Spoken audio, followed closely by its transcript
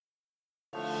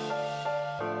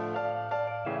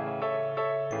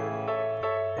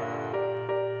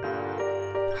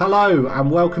Hello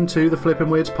and welcome to the Flippin'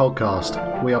 Weirds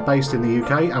podcast. We are based in the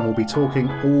UK and we'll be talking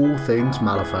all things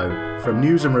Malifaux, from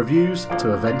news and reviews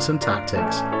to events and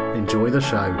tactics. Enjoy the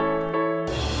show.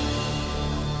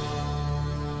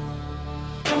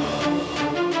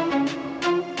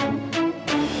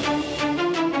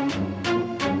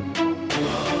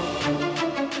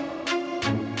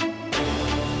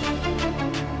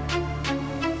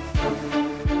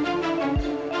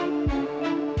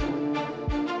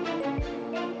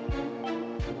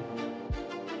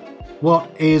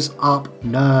 What is up,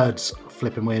 nerds?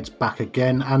 Flippin' Weirds back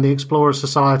again, and the Explorer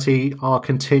Society are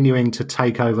continuing to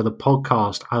take over the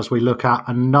podcast as we look at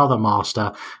another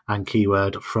master and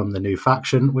keyword from the new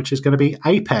faction, which is going to be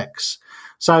Apex.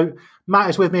 So,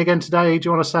 Matt is with me again today. Do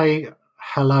you want to say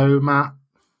hello, Matt?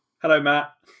 Hello,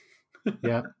 Matt.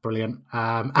 Yeah, brilliant.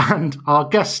 And our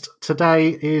guest today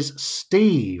is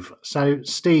Steve. So,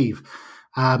 Steve,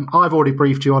 I've already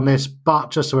briefed you on this,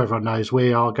 but just so everyone knows,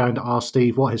 we are going to ask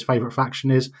Steve what his favourite faction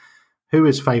is, who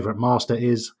his favourite master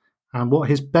is, and what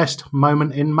his best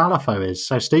moment in Malifaux is.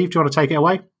 So, Steve, do you want to take it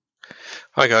away?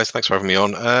 Hi guys, thanks for having me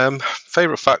on.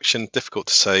 Favourite faction, difficult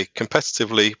to say.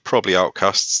 Competitively, probably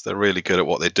Outcasts. They're really good at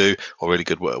what they do, or really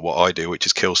good at what I do, which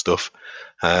is kill stuff.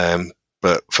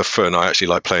 But for fun, I actually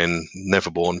like playing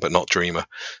Neverborn, but not Dreamer.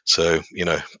 So,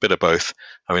 a bit of both.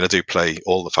 I mean, I do play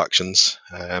all the factions.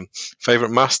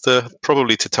 Favourite master,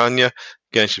 probably Titania.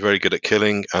 Again, she's very good at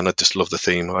killing, and I just love the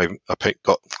theme. I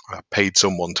paid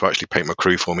someone to actually paint my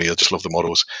crew for me. I just love the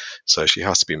models. So she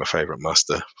has to be my favourite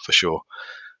master, for sure.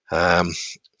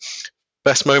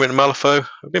 Best moment in Malifaux.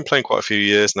 I've been playing quite a few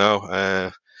years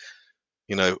now.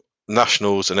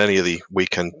 Nationals and any of the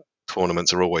weekend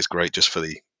tournaments are always great just for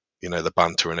the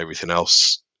banter and everything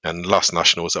else. And last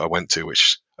Nationals that I went to,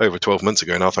 which over 12 months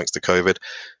ago now, thanks to COVID,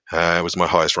 was my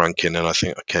highest ranking, and I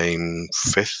think I came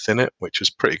 5th in it, which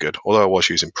was pretty good. Although I was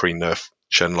using pre-nerf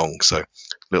Shenlong, so a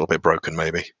little bit broken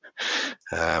maybe.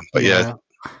 But yeah.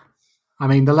 I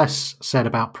mean, the less said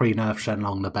about pre-nerf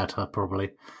Shenlong, the better,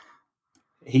 probably.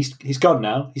 He's gone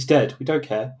now. He's dead. We don't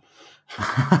care.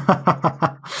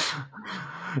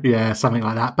 Yeah, something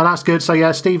like that. But that's good. So,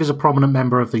 yeah, Steve is a prominent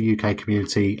member of the UK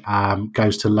community,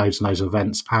 goes to loads and loads of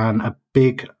events, and a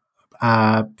big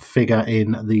figure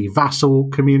in the Vassal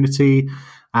community.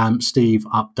 Steve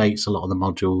updates a lot of the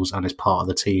modules and is part of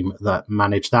the team that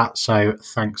manage that. So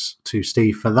thanks to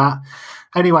Steve for that.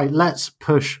 Anyway, let's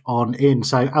push on in.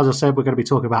 So, as I said, we're going to be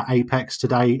talking about Apex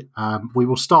today. We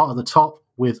will start at the top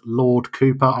with Lord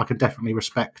Cooper. I can definitely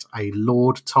respect a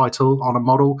Lord title on a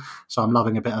model, so I'm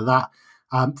loving a bit of that.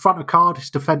 Front of card, his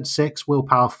defense 6,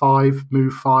 willpower 5,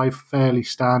 move 5, fairly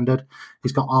standard.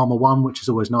 He's got armor 1, which is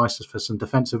always nice for some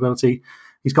defensibility.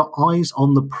 He's got eyes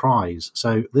on the prize,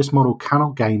 so this model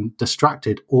cannot gain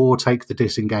distracted or take the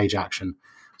disengage action.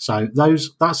 So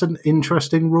that's an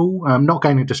interesting rule. Not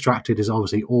gaining distracted is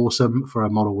obviously awesome for a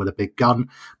model with a big gun,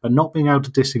 but not being able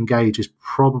to disengage is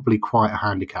probably quite a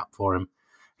handicap for him.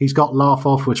 He's got laugh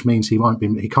off, which means he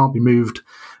can't be moved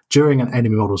during an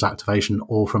enemy model's activation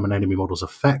or from an enemy model's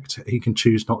effect. He can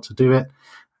choose not to do it.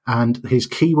 And his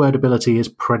keyword ability is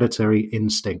Predatory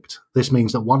Instinct. This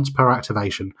means that once per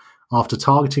activation, after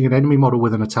targeting an enemy model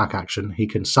with an attack action, he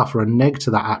can suffer a neg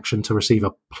to that action to receive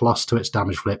a plus to its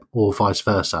damage flip, or vice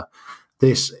versa.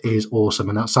 This is awesome,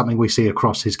 and that's something we see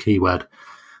across his keyword.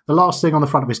 The last thing on the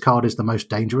front of his card is the most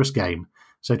dangerous game.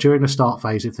 So during the start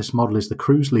phase, if this model is the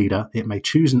crew's leader, it may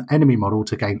choose an enemy model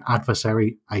to gain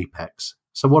adversary Apex.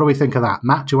 So what do we think of that?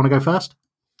 Matt, do you want to go first?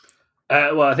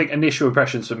 Well, I think initial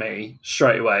impressions for me,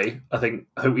 straight away, I think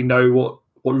we know what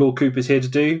Lord Cooper's here to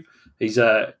do. He's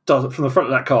from the front of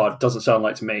that card, doesn't sound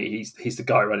like to me he's the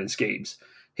guy running schemes.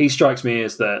 He strikes me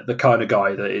as the kind of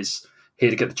guy that is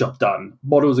here to get the job done.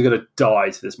 Models are going to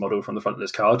die to this model from the front of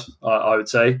this card, I would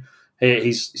say.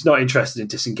 He's not interested in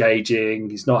disengaging.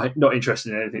 He's not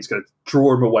interested in anything that's going to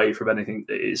draw him away from anything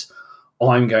that is,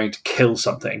 I'm going to kill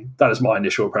something. That is my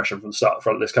initial impression from the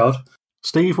front of this card.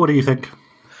 Steve, what do you think?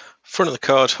 Front of the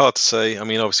card, hard to say. I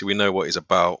mean, obviously we know what he's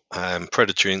about.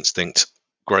 Predatory Instinct,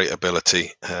 great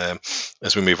ability.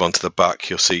 As we move on to the back,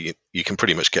 you'll see you can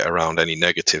pretty much get around any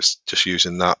negatives just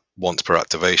using that once per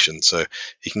activation. So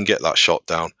you can get that shot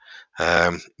down.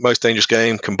 Most dangerous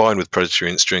game combined with Predatory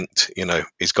Instinct,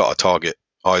 he's got a target,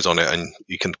 eyes on it, and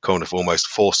you can kind of almost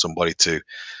force somebody to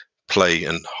play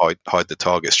and hide the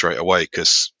target straight away,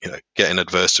 because get an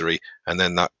adversary and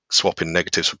then that swapping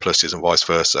negatives for pluses and vice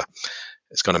versa,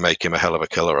 it's going to make him a hell of a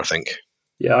killer, I think.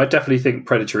 Yeah, I definitely think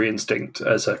Predatory Instinct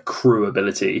as a crew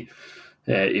ability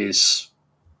is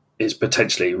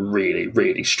potentially really,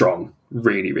 really strong.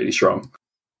 Really, really strong.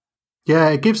 Yeah,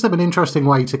 it gives them an interesting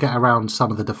way to get around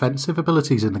some of the defensive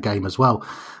abilities in the game as well.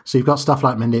 So you've got stuff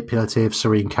like manipulative,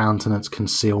 serene countenance,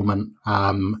 concealment.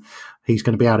 He's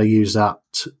going to be able to use that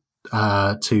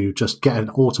to just get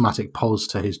an automatic pos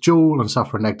to his duel and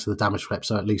suffer a neg to the damage flip,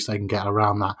 so at least they can get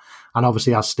around that. And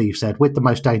obviously, as Steve said, with the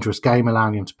most dangerous game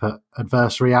allowing him to put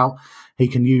adversary out, he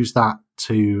can use that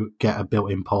to get a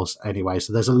built-in pos anyway.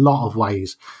 So there's a lot of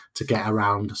ways to get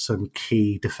around some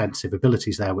key defensive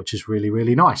abilities there, which is really,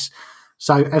 really nice.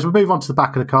 So as we move on to the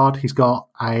back of the card, he's got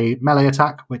a melee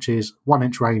attack, which is 1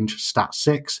 inch range, stat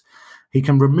 6. He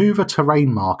can remove a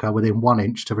terrain marker within 1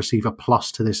 inch to receive a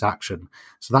plus to this action.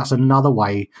 So that's another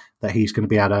way that he's going to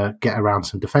be able to get around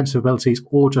some defensive abilities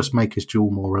or just make his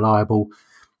duel more reliable.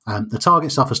 The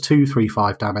target suffers 2, 3,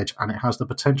 5 damage, and it has the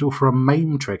potential for a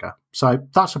maim trigger. So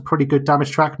that's a pretty good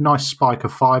damage track. Nice spike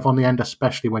of 5 on the end,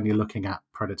 especially when you're looking at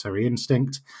Predatory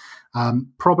Instinct.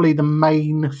 Probably the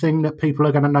main thing that people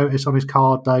are going to notice on his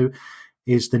card, though,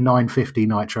 is the 950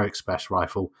 Nitro Express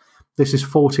rifle. This is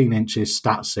 14 inches,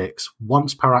 stat 6,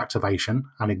 once per activation,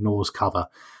 and ignores cover.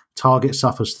 Target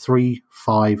suffers 3,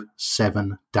 5,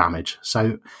 7 damage.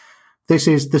 So this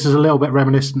is a little bit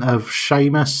reminiscent of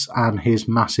Seamus and his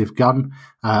massive gun,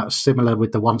 similar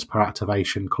with the once per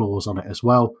activation clause on it as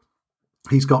well.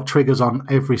 He's got triggers on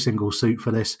every single suit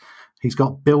for this. He's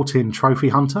got built-in Trophy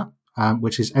Hunter,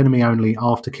 which is enemy only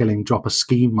after killing, drop a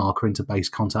scheme marker into base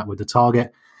contact with the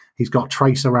target. He's got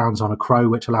tracer rounds on a crow,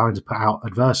 which allow him to put out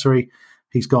adversary.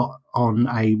 He's got on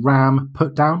a ram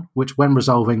put down, which when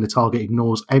resolving, the target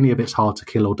ignores any of its hard to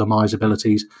kill or demise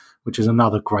abilities, which is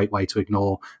another great way to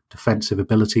ignore defensive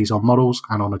abilities on models.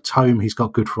 And on a tome, he's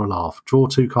got good for a laugh. Draw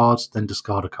 2 cards, then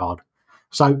discard a card.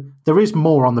 So there is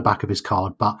more on the back of his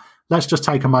card, but let's just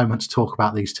take a moment to talk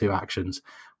about these 2 actions.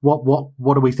 What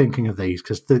are we thinking of these?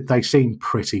 Because they seem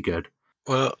pretty good.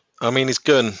 Well, I mean, his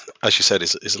gun, as you said,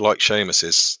 is like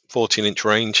Seamus's. 14-inch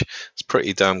range. It's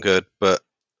pretty damn good, but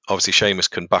obviously Seamus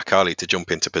can back alley to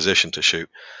jump into position to shoot.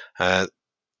 The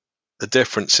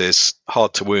difference is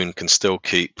hard to wound can still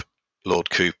keep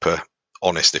Lord Cooper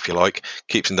honest, if you like,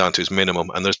 keeps him down to his minimum,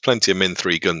 and there's plenty of min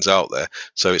 3 guns out there,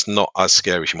 so it's not as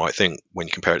scary as you might think when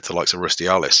you compare it to the likes of Rusty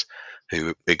Alice,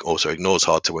 who also ignores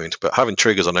hard to wound. But having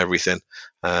triggers on everything,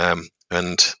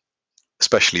 and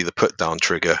especially the put down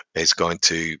trigger, is going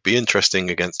to be interesting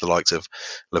against the likes of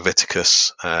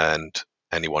Leviticus and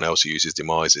anyone else who uses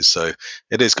demises. So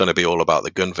it is going to be all about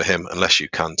the gun for him, unless you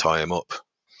can tie him up.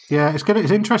 Yeah, it's good.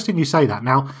 It's interesting you say that.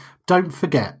 Now, don't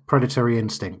forget Predatory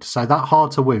Instinct. So that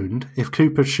hard to wound, if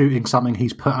Cooper's shooting something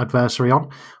he's put adversary on,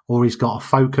 or he's got a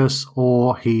focus,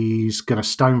 or he's going to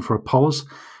stone for a pause,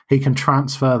 he can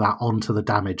transfer that onto the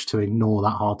damage to ignore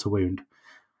that hard to wound.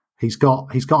 He's got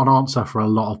an answer for a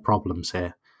lot of problems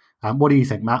here. What do you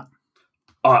think, Matt?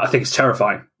 I think it's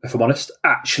terrifying, if I'm honest.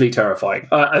 Actually terrifying.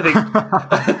 I think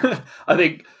I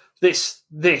think this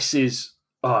is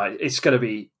it's going to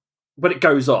be, when it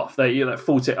goes off, that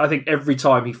 40. I think every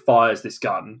time he fires this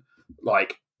gun,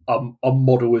 like a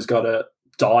model is going to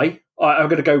die. I'm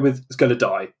going to go with it's going to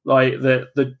die. Like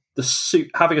the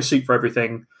suit, having a suit for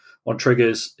everything on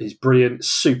triggers is brilliant.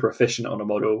 Super efficient on a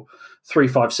model.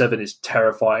 357 is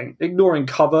terrifying. Ignoring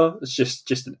cover is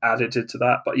just an additive to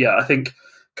that. But yeah, I think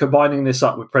combining this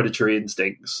up with Predatory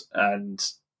Instincts and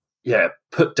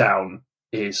put down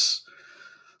is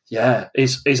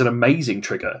an amazing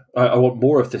trigger. I want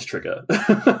more of this trigger.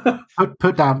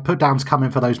 Put down's coming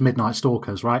for those Midnight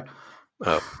Stalkers, right?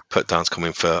 Put down's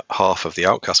coming for half of the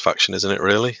Outcast faction, isn't it?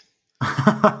 Really?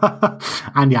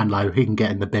 And Yanlo, he can get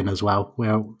in the bin as well.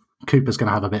 Well, Cooper's going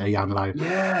to have a bit of Yanlo.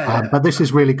 Yeah. But this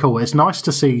is really cool. It's nice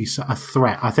to see a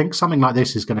threat. I think something like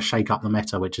this is going to shake up the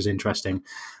meta, which is interesting.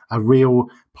 A real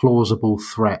plausible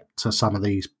threat to some of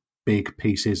these big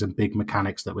pieces and big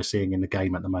mechanics that we're seeing in the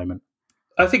game at the moment.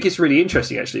 I think it's really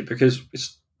interesting, actually, because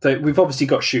we've obviously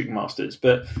got shooting masters,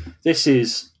 but this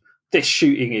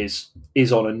shooting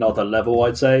is on another level,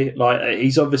 I'd say. Like,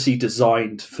 he's obviously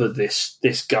designed for this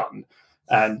gun.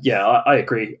 And yeah, I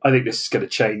agree. I think this is going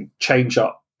to change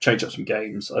up some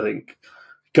games. I think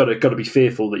got to be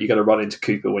fearful that you're going to run into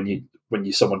Cooper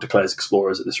when someone declares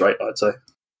explorers at this rate, I'd say.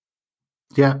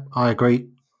 Yeah, I agree.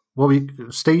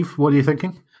 Steve, what are you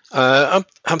thinking? I'm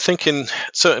thinking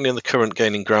certainly in the current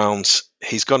gaining grounds,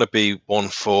 he's going to be one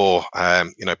for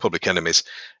public enemies.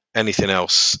 Anything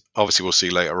else, obviously, we'll see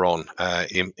later on.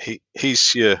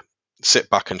 He's your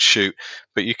sit back and shoot,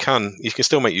 but you can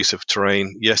still make use of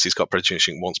terrain. Yes, he's got Predatory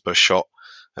Instinct once per shot,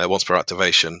 once per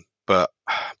activation, but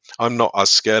I'm not as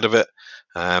scared of it.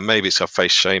 Maybe it's I've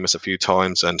faced Seamus a few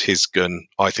times, and his gun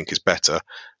I think is better.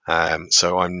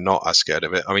 So I'm not as scared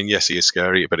of it. I mean, yes, he is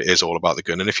scary, but it is all about the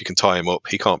gun. And if you can tie him up,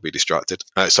 he can't be distracted.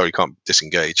 He can't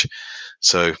disengage.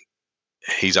 So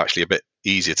he's actually a bit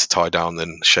easier to tie down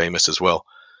than Seamus as well.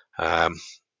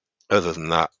 Other than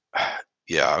that,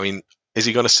 yeah, I mean, is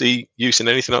he going to see use in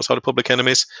anything outside of Public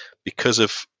Enemies because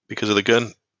of the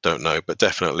gun? Don't know, but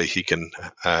definitely he can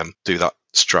do that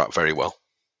strat very well.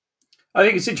 I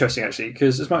think it's interesting, actually,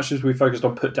 because as much as we focused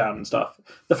on put down and stuff,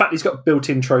 the fact he's got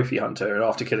built-in trophy hunter, and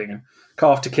after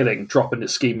killing, dropping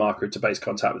his ski marker into base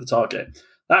contact with the target,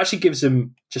 that actually gives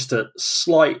him just a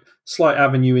slight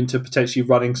avenue into potentially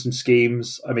running some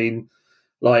schemes. I mean,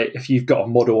 like if you've got a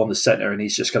model on the center and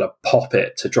he's just going to pop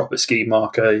it to drop a ski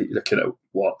marker, you're looking at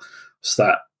what's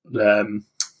that?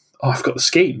 I've got the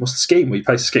scheme. What's the scheme? Where you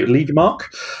place a scheme, leave your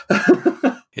mark.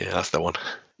 Yeah, that's the one.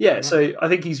 Yeah, so I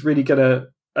think he's really gonna.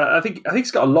 I think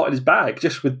he's got a lot in his bag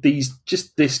just with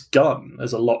this gun.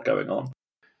 There's a lot going on.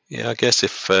 Yeah, I guess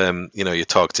if you're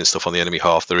targeting stuff on the enemy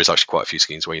half, there is actually quite a few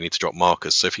schemes where you need to drop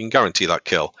markers. So if you can guarantee that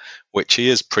kill, which he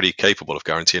is pretty capable of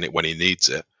guaranteeing it when he needs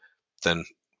it, then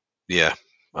yeah,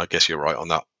 I guess you're right on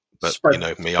that. But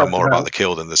I'm more about the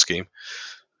kill than the scheme.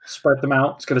 Spread them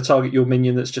out. It's going to target your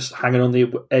minion that's just hanging on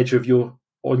the edge of your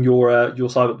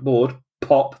side of the board.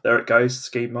 Pop, there it goes.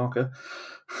 Scheme marker.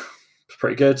 It's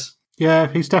pretty good. Yeah,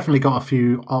 he's definitely got a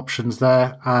few options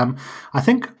there. I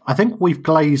think we've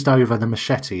glazed over the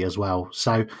machete as well.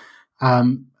 So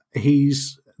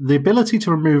he's the ability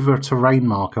to remove a terrain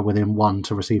marker within 1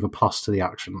 to receive a plus to the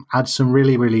action adds some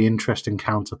really, really interesting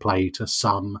counterplay to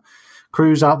some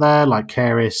crews out there like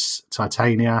Keris,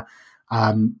 Titania.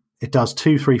 It does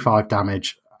 2-3-5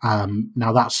 damage.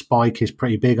 Now that spike is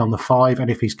pretty big on the 5,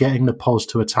 and if he's getting the pos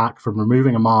to attack from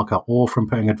removing a marker or from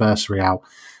putting adversary out,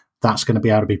 that's going to be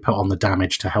able to be put on the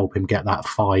damage to help him get that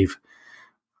 5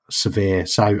 severe.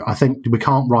 So I think we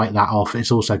can't write that off.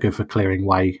 It's also good for clearing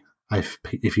way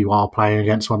if you are playing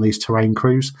against one of these terrain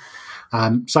crews.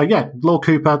 So yeah, Lord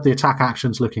Cooper, the attack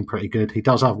action's looking pretty good. He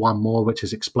does have one more, which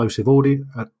is explosive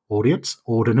ordnance.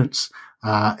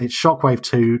 It's Shockwave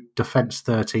 2, Defense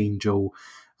 13 dual,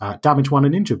 damage 1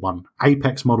 and injured 1.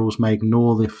 Apex models may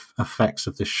ignore the effects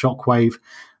of this shockwave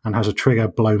and has a trigger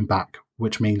blown back,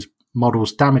 which means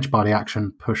models damaged by the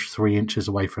action push 3 inches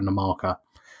away from the marker.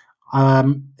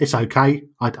 It's okay.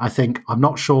 I think I'm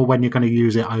not sure when you're going to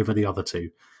use it over the other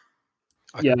two.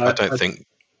 I don't think.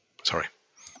 Sorry.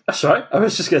 That's right. I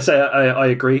was just going to say I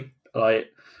agree. Like,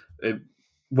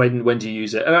 when do you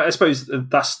use it? And I suppose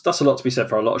that's a lot to be said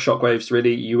for a lot of shockwaves.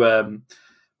 Really, you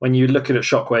when you're looking at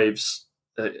shockwaves,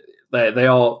 they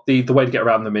are the way to get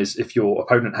around them is if your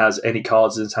opponent has any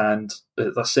cards in his hand.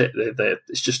 That's it.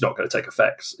 It's just not going to take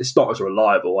effects. It's not as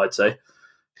reliable, I'd say.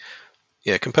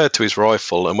 Yeah, compared to his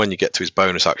rifle, and when you get to his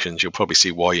bonus actions, you'll probably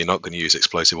see why you're not going to use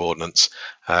explosive ordnance.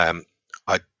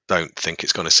 I don't think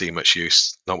it's going to see much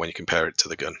use, not when you compare it to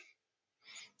the gun.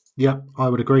 Yeah, I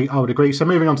would agree. So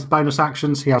moving on to the bonus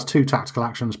actions, he has 2 tactical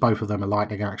actions. Both of them are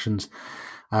lightning actions.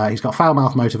 He's got Foul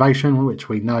Mouth Motivation, which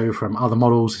we know from other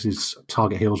models. His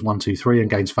target heals 1, 2, 3 and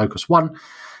gains focus 1.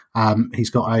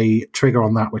 He's got a trigger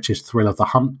on that, which is Thrill of the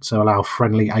Hunt, so allow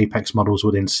friendly Apex models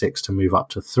within 6 to move up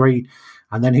to 3.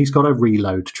 And then he's got a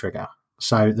reload trigger.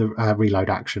 So the reload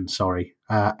action,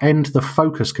 end the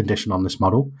focus condition on this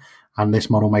model. And this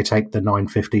model may take the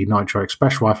 950 Nitro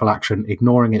Express Rifle action,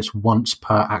 ignoring its once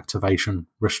per activation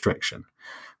restriction.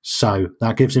 So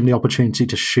that gives him the opportunity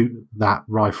to shoot that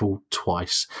rifle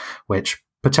twice, which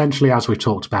potentially, as we've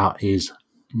talked about, is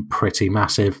pretty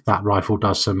massive. That rifle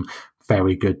does some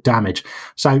very good damage.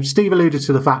 So Steve alluded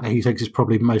to the fact that he thinks it's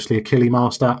probably mostly a killie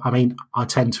master. I mean, I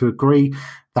tend to agree.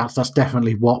 That's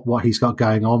definitely what he's got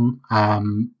going on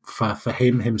for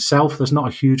him himself. There's not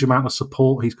a huge amount of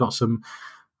support. He's got some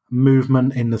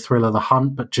movement in the Thrill of the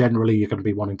Hunt, but generally you're going to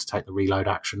be wanting to take the reload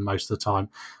action most of the time.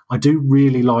 I do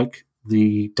really like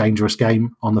the Dangerous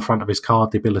Game on the front of his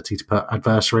card, the ability to put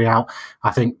adversary out.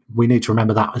 I think we need to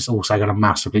remember that is also going to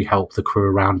massively help the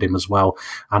crew around him as well,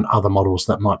 and other models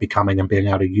that might be coming and being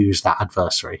able to use that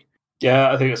adversary. Yeah,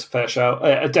 I think that's a fair shout.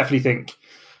 I definitely think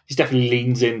he definitely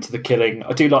leans into the killing.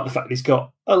 I do like the fact that he's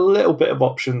got a little bit of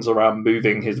options around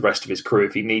moving his rest of his crew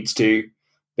if he needs to.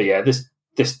 But yeah,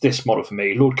 this model for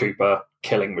me, Lord Cooper,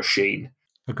 killing machine.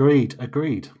 Agreed.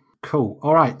 Cool.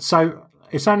 All right, so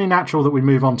it's only natural that we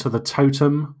move on to the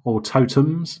totem or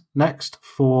totems next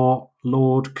for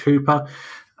Lord Cooper.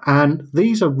 And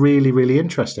these are really, really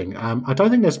interesting. I don't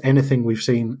think there's anything we've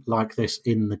seen like this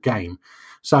in the game.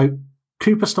 So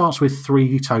Cooper starts with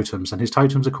 3 totems, and his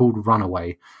totems are called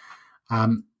Runaway.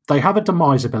 They have a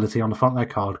demise ability on the front of their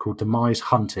card called Demise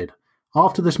Hunted.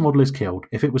 After this model is killed,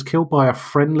 if it was killed by a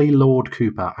friendly Lord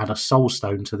Cooper, add a Soul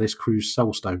Stone to this crew's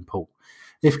Soul Stone pool.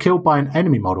 If killed by an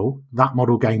enemy model, that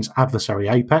model gains Adversary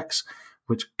Apex,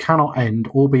 which cannot end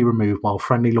or be removed while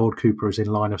friendly Lord Cooper is in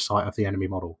line of sight of the enemy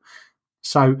model.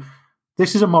 So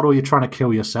this is a model you're trying to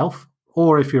kill yourself,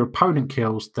 or if your opponent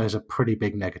kills, there's a pretty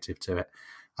big negative to it.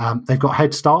 They've got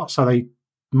head start, so they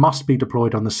must be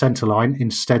deployed on the center line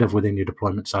instead of within your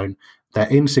deployment zone. They're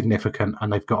insignificant,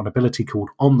 and they've got an ability called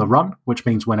On the Run, which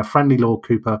means when a friendly Lord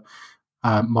Cooper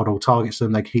model targets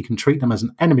them, he can treat them as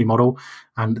an enemy model,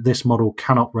 and this model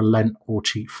cannot relent or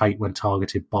cheat fate when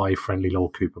targeted by friendly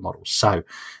Lord Cooper models. So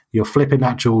you're flipping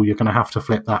that jewel, you're going to have to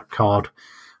flip that card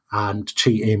and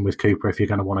cheat in with Cooper if you're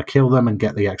going to want to kill them and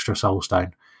get the extra Soul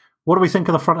Stone. What do we think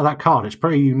of the front of that card? It's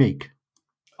pretty unique.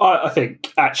 I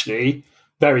think, actually,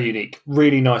 very unique.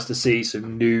 Really nice to see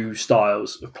some new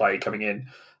styles of play coming in.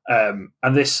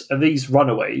 And these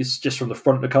runaways, just from the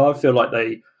front of the card, feel like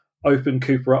they open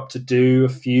Cooper up to do a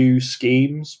few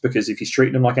schemes, because if he's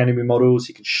treating them like enemy models,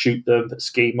 he can shoot them, put a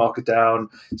scheme marker down,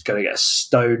 he's going to get a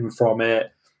stone from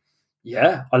it.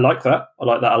 Yeah, I like that. I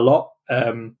like that a lot.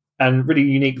 And really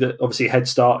unique that, obviously, head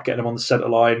start, getting them on the centre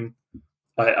line.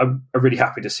 I'm really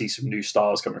happy to see some new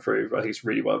styles coming through. I think it's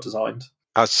really well designed.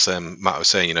 As Matt was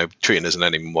saying, treating as an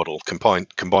enemy model combined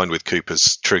with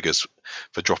Cooper's triggers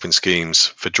for dropping schemes,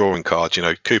 for drawing cards,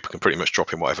 Cooper can pretty much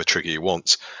drop in whatever trigger you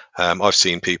want. I've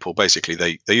seen people, basically,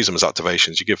 they use them as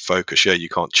activations. You give focus, you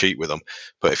can't cheat with them,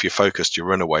 but if you're focused, you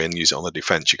run away and use it on the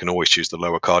defense. You can always choose the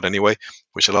lower card anyway,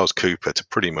 which allows Cooper to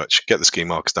pretty much get the scheme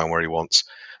markers down where he wants.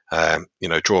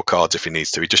 Draw cards if he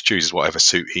needs to. He just chooses whatever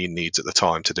suit he needs at the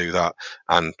time to do that.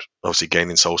 And obviously,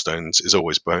 gaining Soul Stones is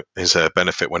always a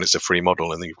benefit when it's a free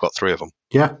model and you've got 3 of them.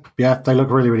 Yeah, they look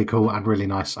really, really cool and really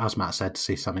nice, as Matt said, to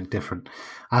see something different.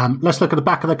 Let's look at the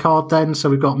back of the card then. So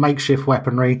we've got Makeshift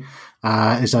Weaponry.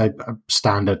 Is a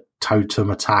standard totem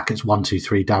attack. It's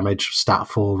 1/2/3 damage, stat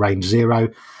 4, range 0.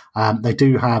 They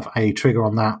do have a trigger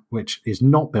on that, which is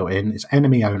not built in. It's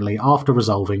enemy only. After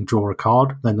resolving, draw a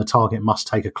card. Then the target must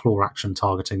take a claw action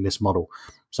targeting this model.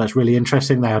 So it's really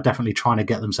interesting. They are definitely trying to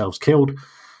get themselves killed.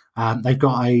 They've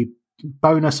got a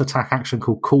bonus attack action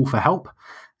called Call for Help.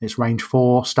 It's range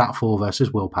 4, stat 4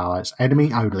 versus willpower. It's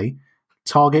enemy only.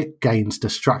 Target gains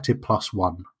distracted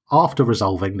 +1. After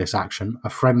resolving this action, a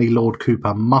friendly Lord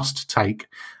Cooper must take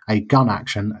a gun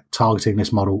action targeting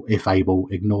this model if able,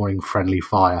 ignoring friendly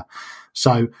fire.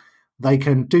 So they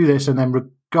can do this, and then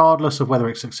regardless of whether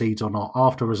it succeeds or not,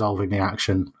 after resolving the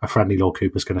action, a friendly Lord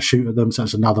Cooper is going to shoot at them. So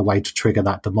it's another way to trigger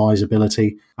that demise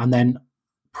ability. And then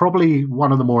probably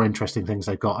one of the more interesting things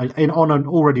they've got on an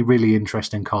already really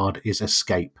interesting card is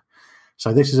Escape.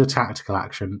 So this is a tactical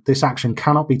action. This action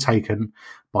cannot be taken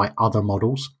by other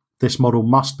models. This model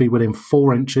must be within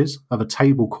 4 inches of a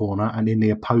table corner and in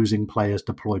the opposing player's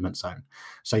deployment zone.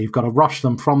 So you've got to rush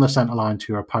them from the center line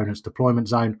to your opponent's deployment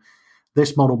zone.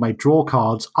 This model may draw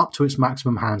cards up to its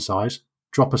maximum hand size,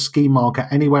 drop a scheme marker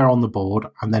anywhere on the board,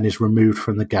 and then is removed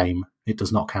from the game. It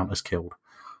does not count as killed.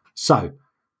 So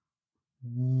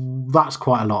that's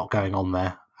quite a lot going on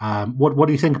there. What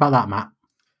do you think about that, Matt?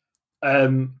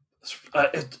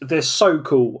 They're so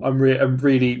cool. I'm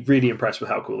really, really impressed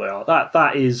with how cool they are.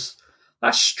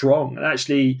 That's strong. And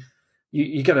actually,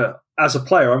 you're gonna, as a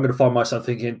player, I'm gonna find myself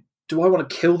thinking, do I want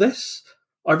to kill this?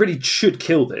 I really should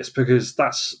kill this, because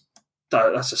that's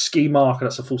a ski marker.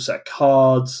 That's a full set of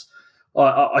cards.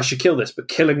 I should kill this, but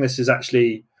killing this is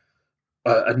actually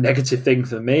a negative thing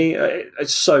for me.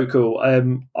 It's so cool.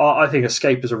 I think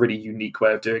Escape is a really unique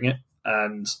way of doing it,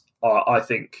 and I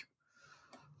think.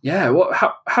 Yeah, what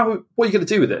are you going to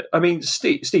do with it? I mean,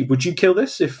 Steve, would you kill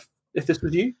this if this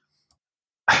was you?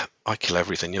 I kill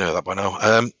everything, you know that by now.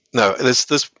 No,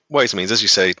 there's ways and means. As you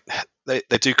say, they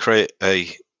do create a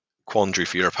quandary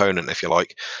for your opponent, if you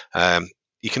like.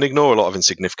 You can ignore a lot of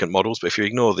insignificant models, but if you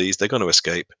ignore these, they're going to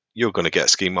escape. You're going to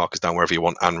get scheme markers down wherever you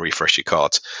want and refresh your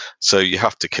cards. So you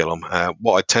have to kill them.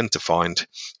 What I tend to find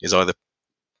is either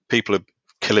people are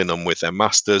killing them with their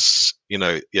masters.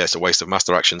 It's a waste of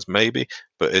master actions maybe,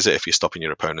 but is it if you're stopping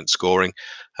your opponent scoring?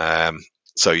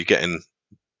 So you're getting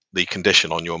the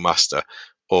condition on your master,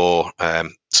 or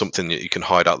something that you can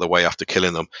hide out the way after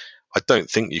killing them. I don't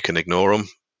think you can ignore them,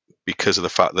 because of the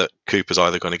fact that Cooper's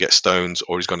either going to get stones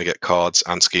or he's going to get cards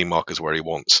and scheme markers where he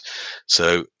wants.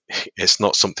 So it's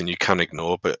not something you can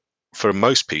ignore, but for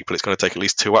most people, it's going to take at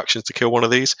least 2 actions to kill one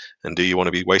of these. And do you want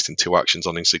to be wasting 2 actions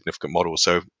on insignificant models?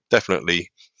 So definitely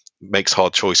makes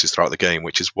hard choices throughout the game,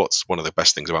 which is what's one of the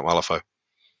best things about Malifaux.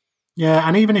 Yeah,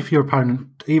 and even if you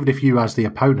as the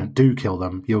opponent do kill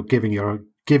them, you're giving your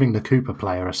giving the Cooper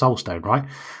player a Soul Stone, right?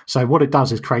 So what it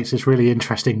does is creates this really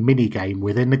interesting mini game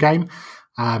within the game.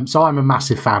 So I'm a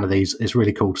massive fan of these. It's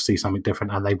really cool to see something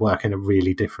different, and they work in a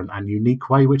really different and unique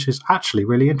way, which is actually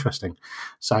really interesting.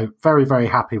 So very, very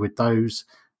happy with those.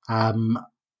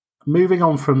 Moving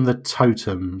on from the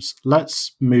totems,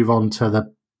 let's move on to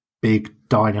the big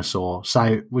dinosaur.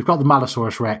 So we've got the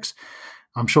Malosaurus Rex.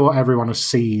 I'm sure everyone has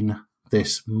seen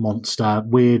this monster.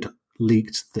 Weird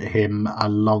leaked him a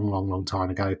long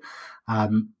time ago.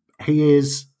 He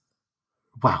is,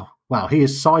 he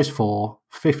is size 4,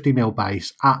 50 mil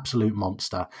base, absolute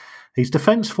monster. He's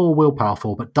defense 4, willpower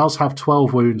 4, but does have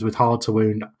 12 wounds with hard to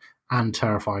wound and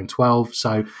terrifying 12.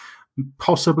 So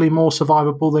possibly more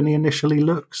survivable than he initially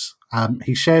looks.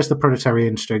 He shares the predatory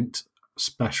instinct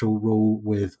special rule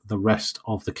with the rest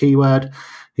of the keyword.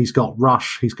 He's got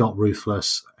rush, he's got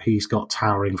ruthless, he's got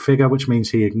towering figure, which means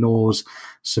he ignores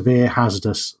severe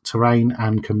hazardous terrain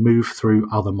and can move through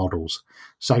other models.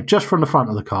 So just from the front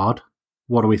of the card,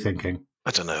 what are we thinking?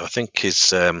 I don't know. I think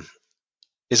he's a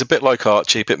bit like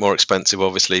Archie, a bit more expensive,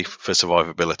 obviously, for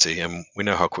survivability, and we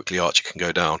know how quickly Archie can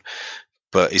go down.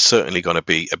 But he's certainly going to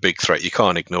be a big threat. You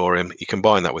can't ignore him. You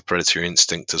combine that with predatory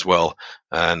instinct as well,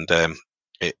 and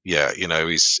he's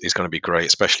going to be great.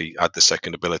 Especially add the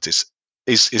second abilities.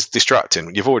 Is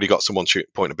distracting. You've already got someone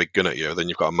pointing a big gun at you, then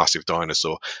you've got a massive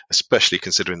dinosaur. Especially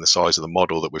considering the size of the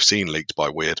model that we've seen leaked by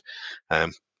Weird.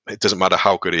 It doesn't matter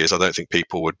how good he is. I don't think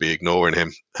people would be ignoring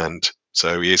him, and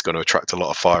so he is going to attract a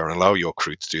lot of fire and allow your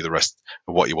crew to do the rest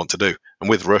of what you want to do. And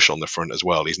with Rush on the front as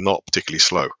well, he's not particularly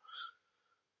slow.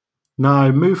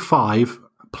 No, move 5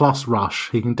 plus rush.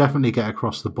 He can definitely get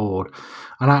across the board.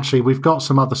 And actually, we've got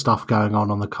some other stuff going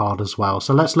on the card as well.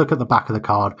 So let's look at the back of the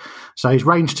card. So he's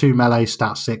range 2 melee,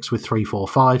 stat 6 with 3, 4,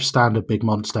 5, standard big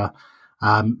monster.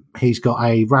 He's got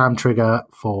a ram trigger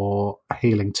for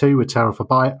healing 2 with Terror for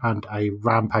Bite and a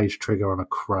rampage trigger on a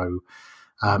crow.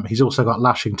 He's also got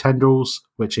lashing tendrils,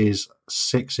 which is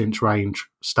 6-inch range,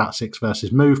 stat 6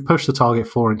 versus move. Push the target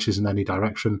 4 inches in any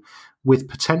direction with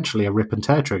potentially a rip and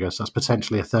tear trigger. So that's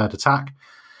potentially a third attack.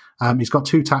 He's got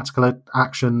 2 tactical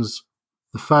actions.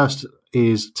 The first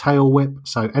is tail whip.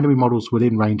 So enemy models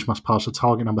within range must pass a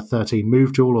target number 13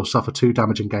 move duel or suffer 2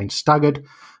 damage and gain staggered.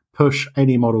 Push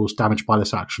any models damaged by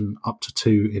this action up to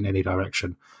 2 in any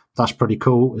direction. That's pretty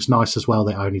cool. It's nice as well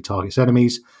that it only targets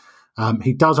enemies.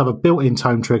 He does have a built-in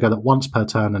tome trigger that once per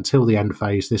turn until the end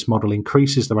phase, this model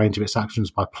increases the range of its actions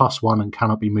by +1 and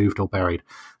cannot be moved or buried.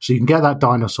 So you can get that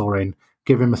dinosaur in,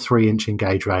 give him a 3-inch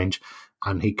engage range,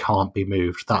 and he can't be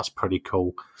moved. That's pretty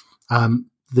cool.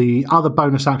 The other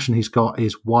bonus action he's got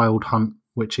is Wild Hunt,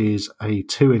 which is a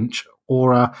 2-inch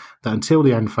aura that until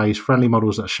the end phase, friendly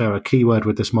models that share a keyword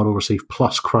with this model receive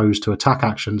plus crows to attack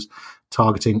actions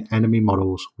targeting enemy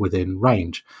models within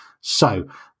range. So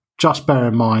just bear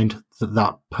in mind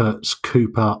that puts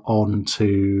Cooper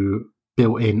onto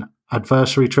built-in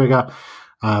adversary trigger.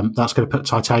 That's going to put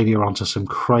Titania onto some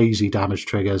crazy damage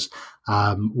triggers.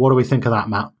 What do we think of that,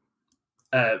 Matt?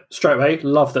 Straight away,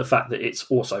 love the fact that it's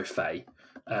also Fae.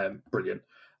 Brilliant.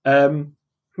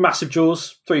 Massive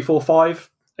jaws, 3, 4, 5.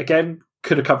 Again,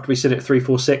 could have comfortably sit at 3,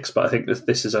 4, 6, but I think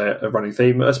this is a running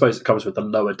theme. I suppose it comes with the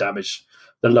lower damage,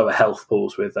 the lower health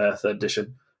pools with 3rd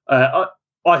edition.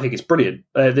 I think it's brilliant.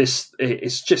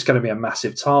 It's just going to be a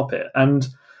massive tar pit, and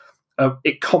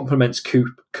it complements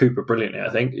Cooper brilliantly. I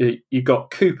think you've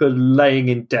got Cooper laying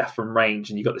in death from range,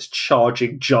 and you've got this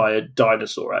charging giant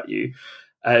dinosaur at you,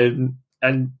 and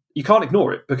you can't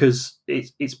ignore it because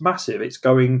it's massive. It's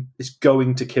going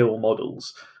to kill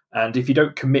models, and if you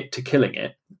don't commit to killing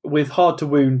it with hard to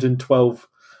wound and 12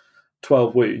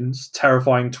 wounds,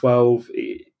 terrifying 12.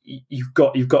 You've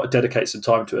got to dedicate some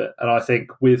time to it, and I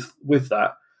think with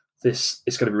that, this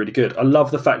is going to be really good. I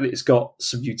love the fact that it's got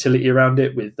some utility around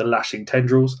it with the lashing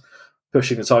tendrils,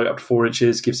 pushing the target up to 4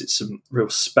 inches, gives it some real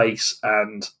space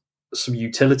and some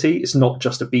utility. It's not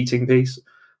just a beating piece,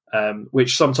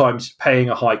 which sometimes paying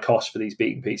a high cost for these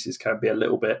beating pieces can be a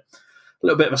little bit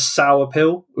of a sour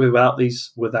pill without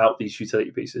these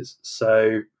utility pieces.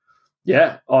 So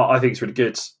yeah, I think it's really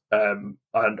good, and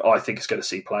I think it's going to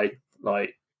see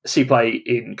play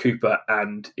in Cooper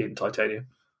and in Titania.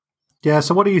 Yeah,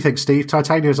 so what do you think, Steve?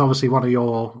 Titania is obviously one of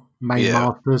your main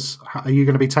masters. Are you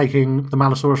going to be taking the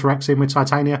Malosaurus Rex in with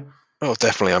Titania? Oh,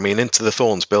 definitely. I mean, Into the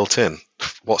Thorns built in.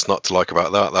 What's not to like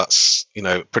about that? That's,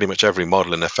 pretty much every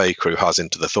model in a FA crew has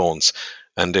Into the Thorns.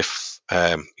 And if,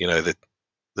 the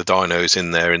dino's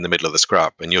in there in the middle of the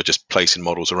scrap and you're just placing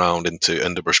models around into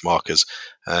underbrush markers,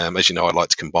 as you know, I like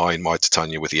to combine my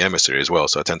Titania with the Emissary as well.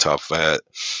 So I tend to have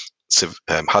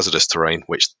hazardous terrain,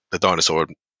 which the dinosaur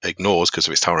ignores because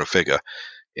of its towering figure.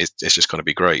 it's just going to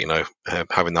be great.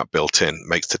 Having that built in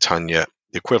makes Titania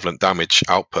the equivalent damage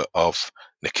output of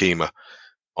Nekima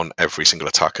on every single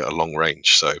attack at a long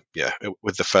range. So yeah,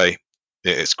 with the Fae,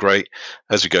 it's great.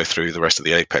 As we go through the rest of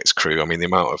the Apex crew, I mean, the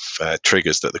amount of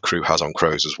triggers that the crew has on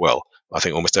crows as well. I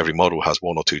think almost every model has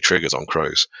 1 or 2 triggers on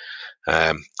crows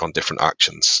on different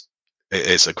actions.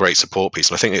 It's a great support piece,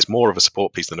 and I think it's more of a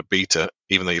support piece than a beta,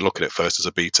 even though you look at it first as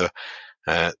a beta.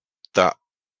 That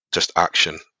just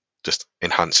action just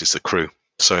enhances the crew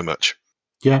so much.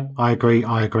 Yeah, I agree,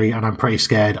 and I'm pretty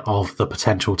scared of the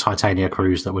potential Titania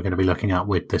crews that we're going to be looking at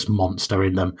with this monster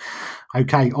in them.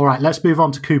 Okay, all right, let's move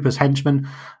on to Cooper's Henchmen.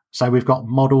 So we've got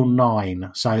Model 9.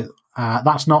 So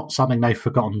that's not something they've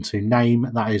forgotten to name.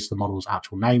 That is the model's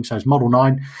actual name. So it's Model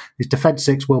 9. It's Defense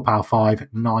 6, Willpower 5,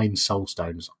 9 Soul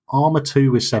Stones. Armor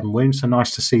 2 with 7 wounds, so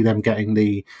nice to see them getting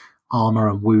the armor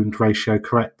and wound ratio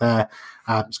correct there.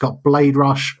 It's got Blade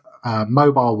Rush,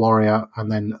 Mobile Warrior, and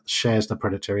then shares the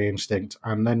Predatory Instinct,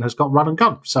 and then has got Run and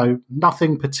Gun. So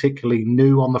nothing particularly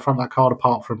new on the front of that card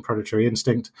apart from Predatory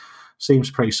Instinct.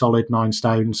 Seems pretty solid, 9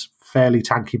 stones, fairly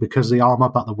tanky because of the armor,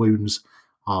 but the wounds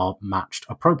are matched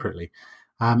appropriately.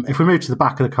 If we move to the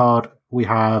back of the card, we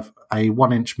have a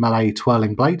 1-inch melee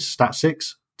Twirling Blades, stat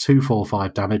 6,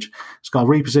 245 damage. It's got a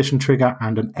reposition trigger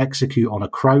and an execute on a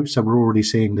crow, so we're already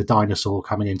seeing the dinosaur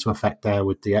coming into effect there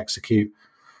with the execute.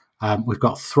 We've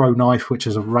got Throw Knife, which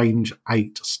is a range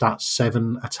 8, stat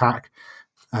 7 attack.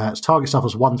 Its target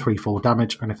suffers 134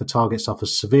 damage, and if the target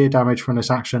suffers severe damage from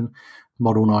this action,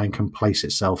 Model 9 can place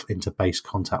itself into base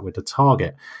contact with the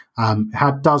target.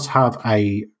 It does have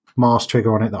a mask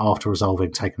trigger on it that after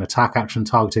resolving, take an attack action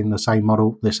targeting the same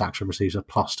model. This action receives a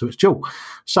plus to its duel.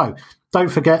 So don't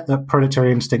forget that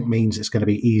Predatory Instinct means it's going to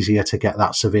be easier to get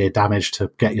that severe damage to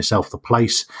get yourself the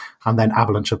place. And then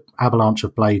Avalanche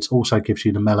of Blades also gives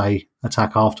you the melee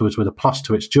attack afterwards with a plus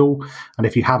to its duel. And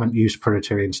if you haven't used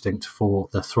Predatory Instinct for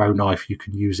the Throw Knife, you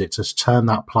can use it to turn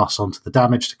that plus onto the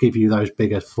damage to give you those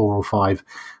bigger 4 or 5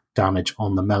 damage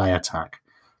on the melee attack.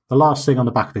 The last thing on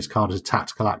the back of this card is a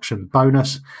tactical action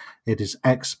bonus. It is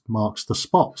X marks the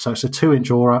spot. So it's a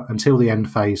 2-inch aura until the end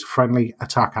phase. Friendly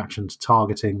attack actions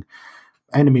targeting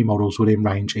enemy models within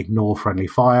range ignore friendly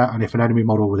fire. And if an enemy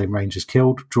model within range is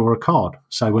killed, draw a card.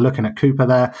 So we're looking at Cooper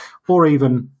there, or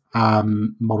even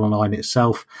Model 9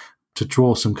 itself, to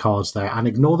draw some cards there and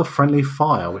ignore the friendly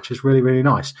fire, which is really, really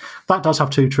nice. That does have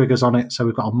 2 triggers on it. So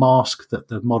we've got a mask that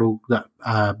the Model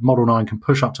 9 can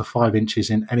push up to 5 inches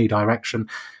in any direction,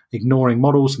 ignoring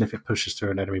models, and if it pushes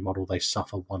through an enemy model, they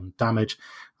suffer 1 damage.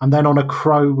 And then on a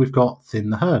crow, we've got Thin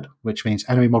the Herd, which means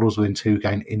enemy models within 2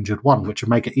 gain injured 1, which would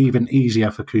make it even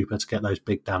easier for Cooper to get those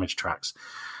big damage tracks.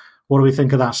 What do we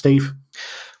think of that, Steve?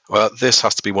 Well, this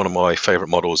has to be one of my favourite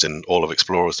models in all of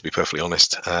Explorers, to be perfectly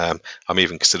honest. I'm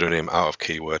even considering him out of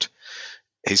keyword.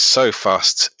 He's so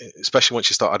fast, especially once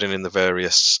you start adding in the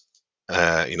various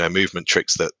movement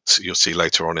tricks that you'll see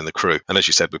later on in the crew. And as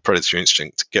you said, with Predatory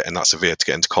Instinct, getting that severe to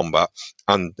get into combat,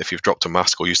 and if you've dropped a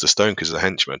mask or used a stone because he's a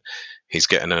henchman, he's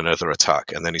getting another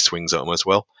attack, and then he swings at them as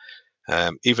well.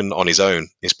 Even on his own,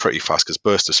 he's pretty fast because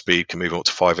burst of speed can move him up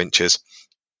to 5 inches.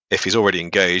 If he's already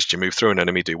engaged, you move through an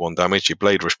enemy, do 1 damage, you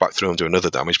blade rush back through and do another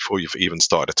damage before you've even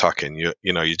started attacking. You're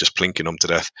just plinking them to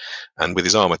death. And with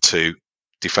his armor 2,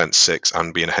 defense 6,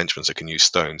 and being a henchman, so can use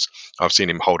stones, I've seen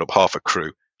him hold up half a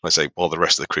crew, let's say, while the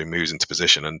rest of the crew moves into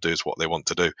position and does what they want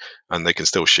to do, and they can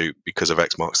still shoot because of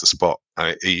X marks the spot.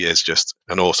 He is just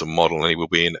an awesome model, and he will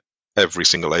be in every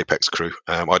single Apex crew.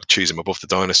 I'd choose him above the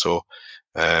dinosaur,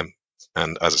 and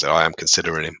as I said, I am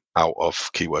considering him out of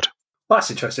keyword. That's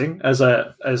interesting as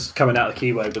coming out of the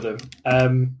keyword with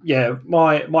him.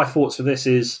 My thoughts for this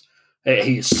is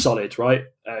he is solid, right?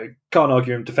 Can't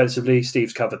argue him defensively.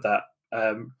 Steve's covered that.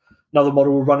 Another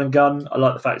model will Run and Gun. I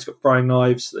like the fact he's got throwing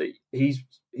knives. He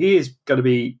is going to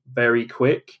be very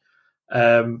quick.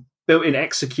 Built-in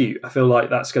execute. I feel like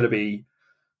that's going to be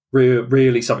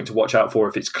really something to watch out for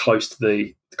if it's close to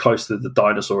the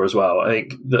dinosaur as well. I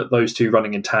think that those two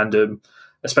running in tandem,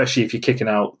 especially if you're kicking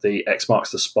out the X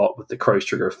marks the spot with the crow's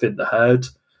trigger of Thin the Herd,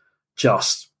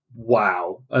 just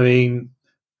wow. I mean,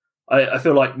 I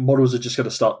feel like models are just going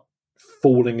to start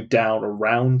falling down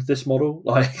around this model.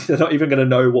 Like, they're not even going to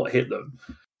know what hit them.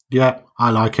 Yeah, I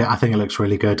like it. I think it looks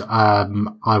really good.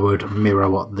 I would mirror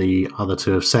what the other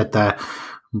two have said there.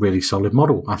 Really solid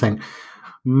model. I think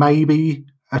maybe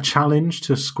a challenge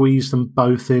to squeeze them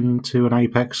both into an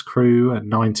Apex crew at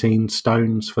 19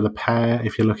 stones for the pair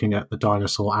if you're looking at the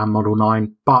dinosaur and Model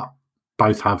 9, but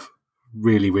both have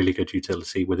really, really good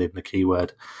utility within the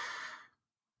keyword.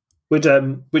 Which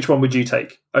one would you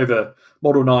take over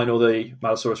Model 9 or the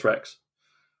Malosaurus Rex?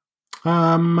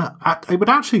 It would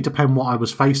actually depend what I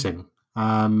was facing.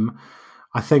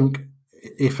 I think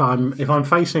if I'm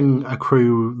facing a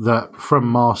crew that,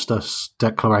 from Master's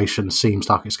declaration, seems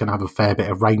like it's going to have a fair bit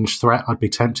of range threat, I'd be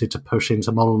tempted to push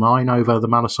into Model 9 over the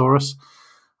Manosaurus.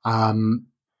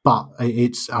 But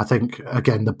I think,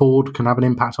 again, the board can have an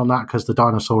impact on that because the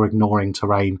dinosaur ignoring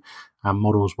terrain and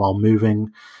models while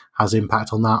moving has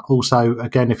impact on that. Also,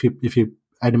 again, if your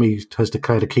enemy has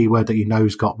declared a keyword that you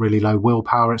know's got really low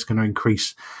willpower, it's going to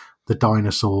increase the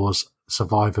dinosaur's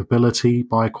survivability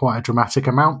by quite a dramatic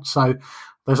amount. So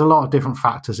there's a lot of different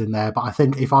factors in there. But I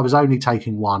think if I was only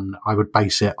taking one, I would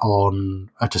base it on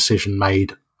a decision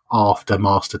made after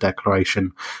Master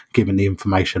Declaration, given the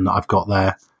information that I've got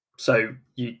there. So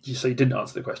you didn't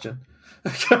answer the question.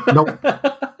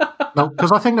 No,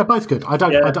 because I think they're both good. I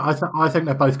think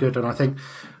they're both good, and I think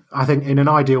in an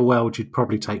ideal world you'd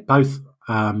probably take both.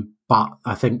 But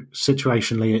I think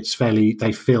situationally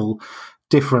they fill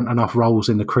different enough roles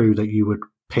in the crew that you would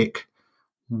pick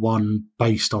one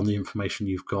based on the information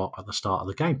you've got at the start of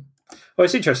the game. Well,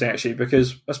 it's interesting actually,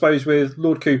 because I suppose with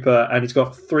Lord Cooper, and he's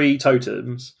got 3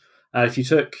 totems, and if you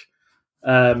took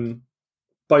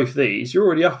both these, you're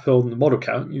already up on the model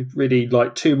count. You'd really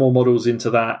like 2 more models into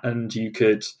that, and you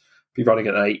could be running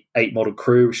an 8 model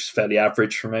crew, which is fairly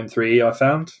average from M3E, I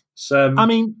found. So, I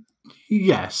mean,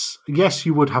 yes,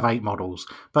 you would have 8 models,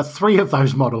 but 3 of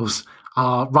those models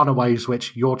are runaways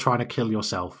which you're trying to kill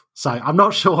yourself. So I'm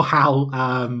not sure how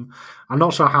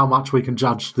much we can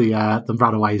judge the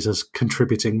runaways as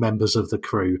contributing members of the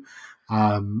crew.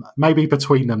 Maybe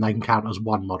between them they can count as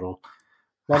 1 model.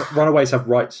 Runaways have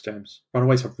rights, James.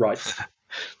 Runaways have rights.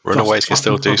 Runaways can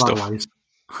still do stuff.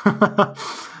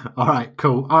 All right,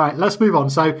 cool. All right, let's move on.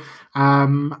 So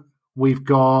we've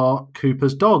got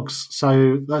Cooper's dogs.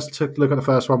 So let's take a look at the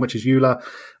first one, which is Eula.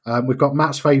 We've got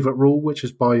Matt's favourite rule, which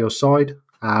is by your side.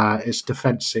 It's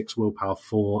defense 6, willpower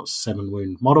 4, 7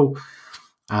 wound model.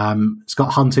 It's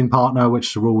got hunting partner,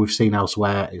 which is a rule we've seen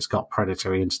elsewhere. It's got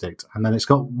predatory instinct. And then it's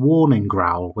got warning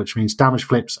growl, which means damage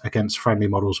flips against friendly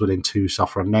models within 2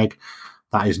 suffer a neg.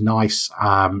 That is nice.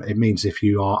 It means if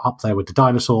you are up there with the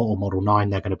dinosaur or model 9,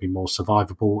 they're going to be more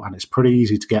survivable, and it's pretty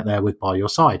easy to get there with by your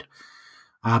side.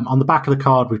 On the back of the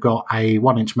card, we've got a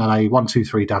 1-inch melee,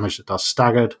 1-2-3 damage that does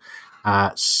staggered,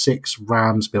 6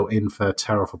 rams built in for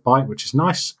terror for bite, which is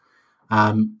nice.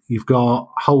 You've got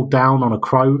hold down on a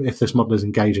crow. If this model is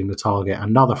engaging the target,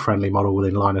 another friendly model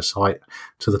within line of sight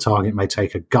to the target may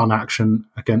take a gun action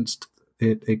against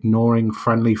it, ignoring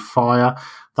friendly fire.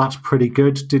 That's pretty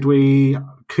good.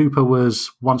 Cooper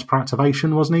was once per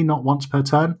activation, wasn't he? Not once per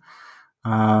turn.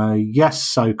 Yes,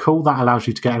 so cool. That allows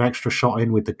you to get an extra shot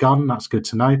in with the gun. That's good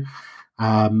to know.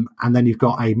 And then you've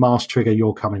got a mass trigger,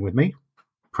 you're coming with me.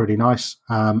 Pretty nice.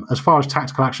 As far as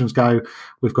tactical actions go,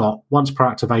 we've got once per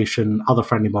activation, other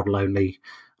friendly model only,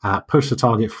 push the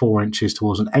target 4 inches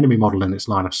towards an enemy model in its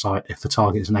line of sight. If the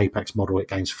target is an apex model, it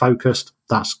gains focused.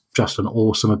 That's just an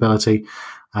awesome ability.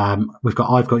 We've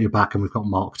got I've got your back, and we've got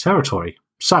mark territory.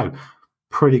 So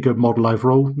pretty good model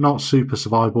overall. Not super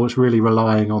survivable. It's really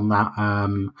relying on that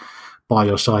by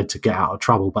your side to get out of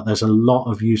trouble, but there's a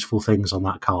lot of useful things on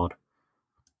that card.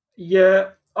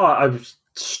 Yeah, I'm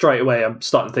starting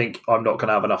to think I'm not going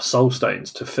to have enough soul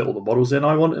stones to fill the models in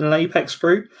I want in an Apex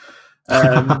crew.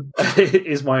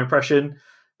 Is my impression.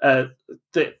 The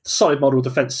solid model,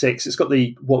 defense 6. It's got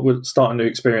what we're starting to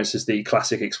experience is the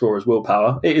classic Explorer's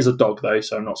willpower. It is a dog though,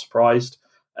 so I'm not surprised.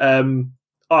 I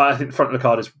think the front of the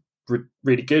card is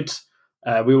really good.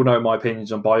 We all know my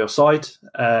opinions on by your side.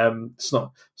 It's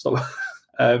not,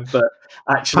 but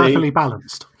actually perfectly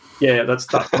balanced. Yeah,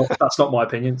 that's not my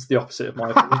opinion. It's the opposite of my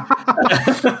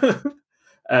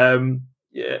opinion.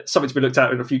 Yeah, something to be looked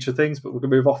at in the future things, but we're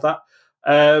going to move off that.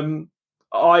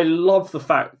 I love the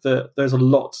fact that there's a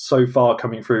lot so far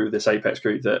coming through this Apex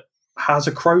crew that has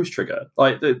a crows trigger.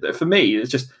 Like for me, it's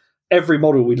just every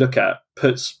model we look at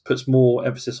puts more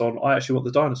emphasis on. I actually want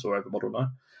the dinosaur over model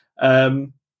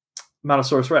 9,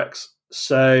 Manosaurus Rex.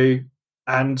 So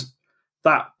and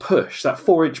that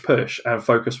 4-inch push and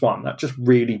focus 1, that just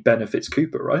really benefits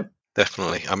Cooper, right?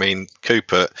 Definitely. I mean,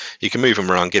 Cooper, you can move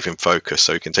him around, give him focus,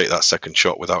 so he can take that second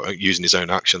shot without using his own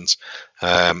actions.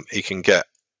 He can get,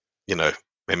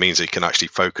 it means he can actually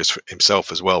focus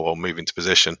himself as well while moving to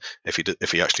position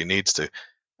if he actually needs to.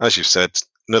 As you said,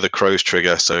 another crow's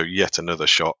trigger, so yet another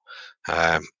shot.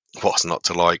 What's not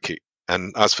to like?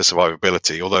 And as for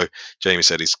survivability, although Jamie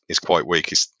said he's quite weak,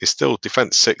 he's still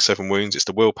defense 6, 7 wounds. It's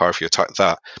the willpower if you attack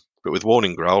that. But with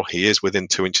warning growl, he is within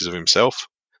 2 inches of himself,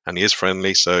 and he is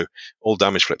friendly, so all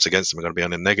damage flips against him are going to be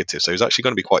on a negative. So he's actually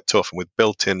going to be quite tough. And with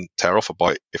built-in tear off a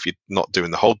bite, if you're not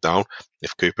doing the hold down,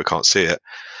 if Cooper can't see it,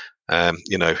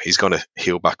 He's going to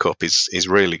heal back up. He's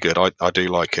really good. I do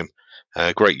like him.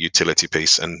 Great utility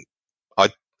piece, and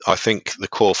I think the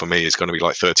core for me is going to be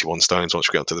like 31 stones once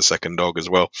we get onto the second dog as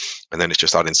well, and then it's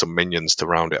just adding some minions to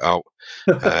round it out.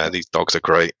 These dogs are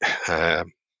great. Yeah,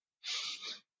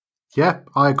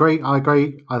 I agree. I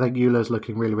think Eula's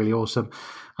looking really, really awesome.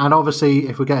 And obviously,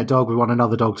 if we get a dog, we want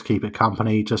another dog to keep it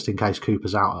company, just in case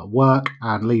Cooper's out at work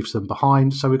and leaves them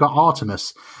behind. So we've got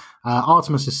Artemis.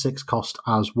 Artemis is 6 cost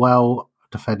as well.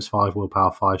 Defense 5,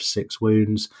 willpower 5, 6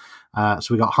 wounds.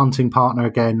 So we got hunting partner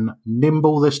again,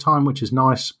 nimble this time, which is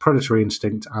nice, predatory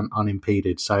instinct and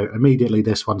unimpeded. So immediately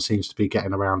this one seems to be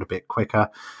getting around a bit quicker.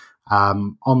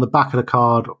 On the back of the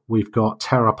card, we've got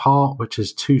tear apart, which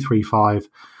is 2/3/5,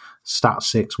 stat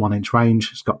 6, 1-inch range.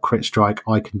 It's got crit strike,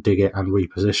 I can dig it and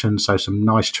reposition. So some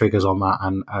nice triggers on that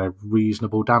and a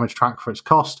reasonable damage track for its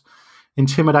cost.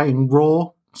 Intimidating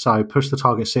roar. So push the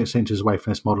target 6 inches away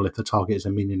from this model. If the target is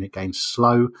a minion, it gains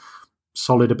slow.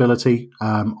 Solid ability,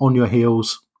 on your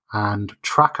heels, and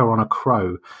tracker on a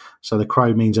crow. So the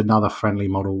crow means another friendly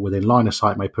model within line of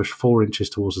sight may push 4 inches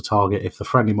towards the target. If the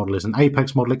friendly model is an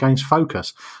apex model, it gains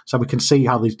focus. So we can see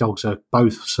how these dogs are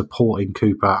both supporting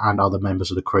Cooper and other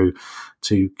members of the crew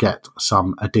to get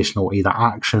some additional either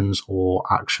actions or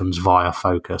actions via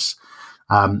focus.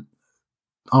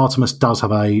 Artemis does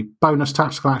have a bonus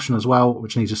tactical action as well,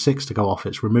 which needs a 6 to go off.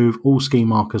 It's remove all scheme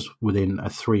markers within a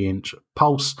 3-inch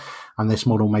pulse, and this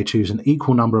model may choose an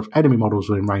equal number of enemy models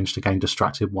within range to gain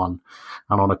distracted 1.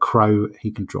 And on a crow,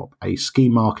 he can drop a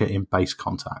scheme marker in base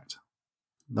contact.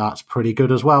 That's pretty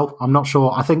good as well. I'm not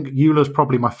sure. I think Eula's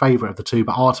probably my favourite of the two,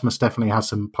 but Artemis definitely has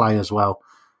some play as well.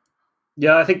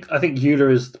 Yeah, I think Eula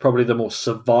is probably the more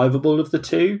survivable of the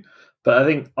two. But I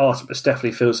think Artemis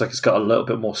definitely feels like it's got a little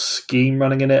bit more scheme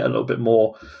running in it, a little bit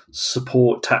more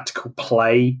support, tactical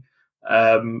play.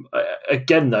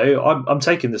 Again, though, I'm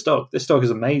taking this dog. This dog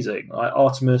is amazing.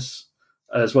 Artemis,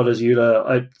 as well as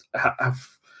Eula.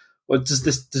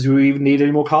 Do we even need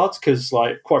any more cards? Because,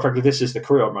 quite frankly, this is the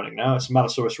crew I'm running now. It's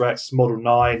Malosaurus Rex, it's Model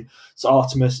 9, it's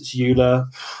Artemis, it's Eula.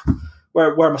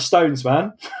 Where are my stones,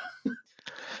 man?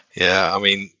 Yeah, I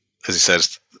mean, as he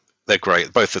says, they're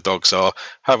great. Both the dogs are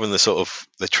having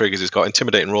the triggers. He's got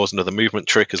intimidating roars, another movement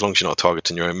trick, as long as you're not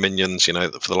targeting your own minions, for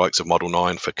the likes of Model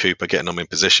 9 for Cooper, getting them in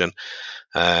position.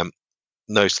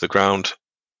 Nose to the ground.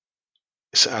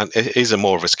 And it is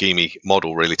more of a schemy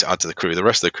model, really, to add to the crew. The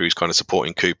rest of the crew is kind of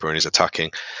supporting Cooper and is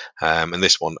attacking. And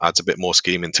this one adds a bit more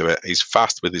scheme into it. He's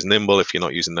fast with his nimble if you're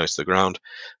not using nose to the ground.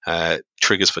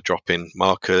 Triggers for dropping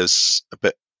markers,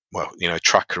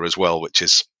 tracker as well, which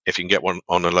is, if you can get one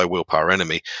on a low willpower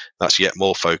enemy, that's yet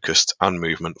more focused and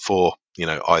movement for,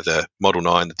 either Model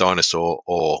 9, the dinosaur,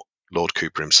 or Lord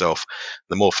Cooper himself.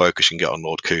 The more focus you can get on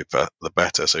Lord Cooper, the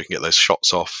better. So he can get those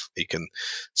shots off. He can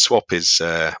swap his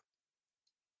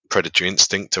predatory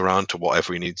instinct around to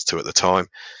whatever he needs to at the time.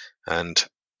 And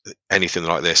anything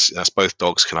like this, that's both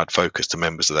dogs can add focus to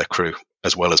members of their crew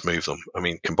as well as move them. I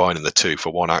mean, combining the two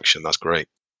for one action, that's great.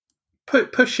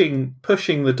 Pushing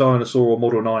the dinosaur or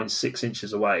Model 9 6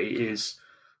 inches away is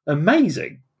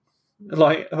amazing.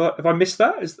 Have I missed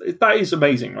that? That is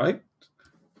amazing, right?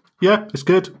 Yeah, it's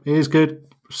good. It is good.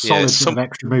 Solid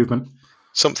extra movement.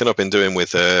 Something I've been doing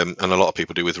with, and a lot of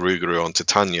people do with Rougarou on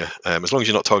Titania. As long as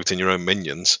you're not targeting your own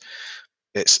minions,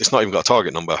 it's not even got a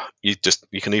target number. You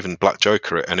can even Black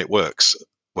Joker it and it works.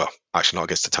 Well, actually not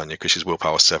against Titania because she's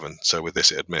willpower 7, so with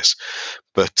this it'd miss.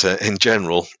 But in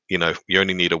general, you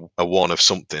only need a 1 of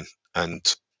something,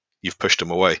 and you've pushed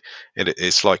them away.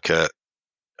 It's like a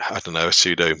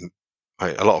pseudo.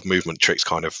 A lot of movement tricks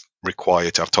kind of require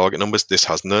you to have target numbers. This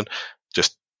has none.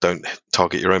 Just don't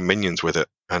target your own minions with it.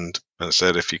 And as I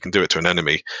said, if you can do it to an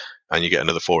enemy, and you get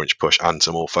another 4-inch push and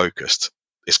some more focused,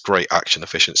 it's great action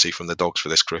efficiency from the dogs for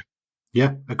this crew.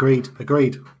 Yeah, agreed.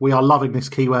 We are loving this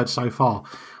keyword so far.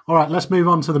 All right, let's move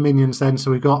on to the minions then.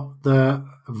 So we've got the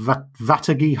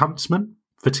Vatagi Huntsman.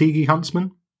 Vatagi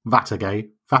Huntsman?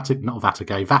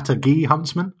 Vatagi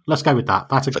Huntsman? Let's go with that.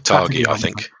 Vatagi, I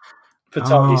think.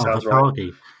 Vatagi sounds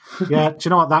Vatagi. Right. Yeah, do you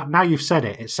know what? Now you've said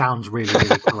it, it sounds really,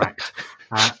 really correct.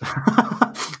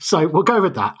 So we'll go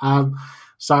with that.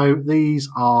 So these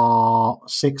are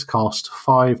 6 cost,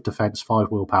 5 defense,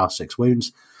 5 willpower, 6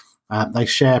 wounds. They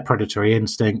share predatory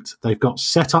instinct. They've got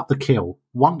set up the kill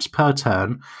once per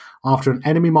turn. After an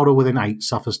enemy model within 8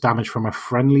 suffers damage from a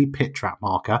friendly pit trap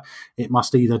marker, it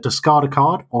must either discard a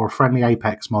card or a friendly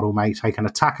apex model may take an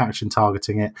attack action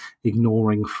targeting it,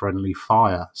 ignoring friendly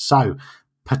fire. So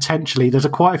potentially there's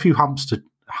quite a few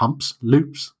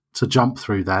loops to jump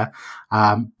through there,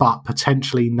 but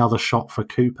potentially another shot for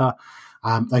Cooper.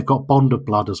 They've got Bond of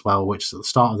Blood as well, which is at the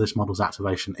start of this model's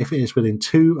activation. If it is within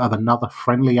 2 of another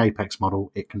friendly Apex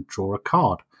model, it can draw a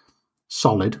card.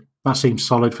 Solid. That seems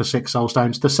solid for 6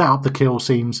 Soulstones. The setup, the kill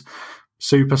seems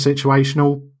super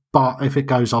situational, but if it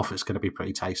goes off, it's going to be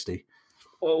pretty tasty.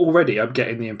 Already, I'm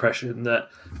getting the impression that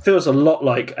it feels a lot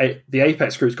like the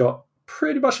Apex crew's got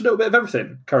pretty much a little bit of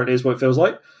everything currently, is what it feels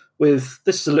like. With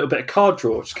this is a little bit of card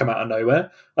draw just come out of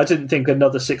nowhere. I didn't think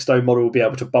another 6 stone model would be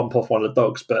able to bump off one of the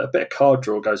dogs, but a bit of card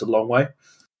draw goes a long way.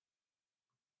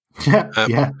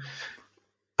 Yeah.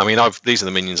 I mean, these are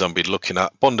the minions I've been looking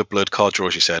at. Bond of Blood, card draw,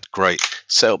 as you said, great.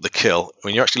 Set up the kill.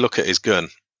 When you actually look at his gun,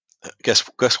 guess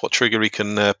what trigger he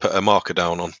can put a marker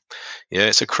down on? Yeah,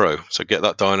 it's a crow. So get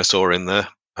that dinosaur in there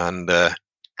and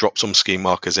drop some scheme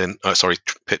markers in.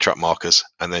 Pit trap markers,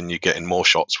 and then you're getting more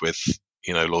shots with,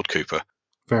 Lord Cooper.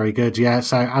 Very good, yeah.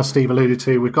 So as Steve alluded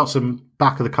to, we've got some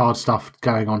back of the card stuff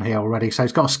going on here already. So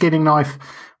it's got a skinning knife,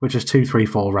 which is 2, 3,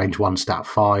 4, range 1, stat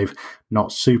 5.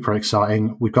 Not super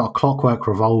exciting. We've got a clockwork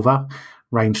revolver,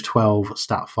 range 12,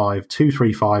 stat 5, 2,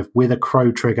 3, 5, with a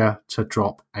crow trigger to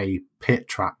drop a pit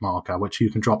trap marker, which you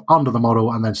can drop under the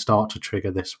model and then start to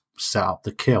trigger this, set up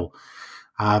the kill.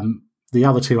 The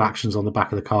other 2 actions on the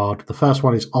back of the card. The first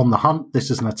one is On the Hunt. This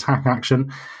is an attack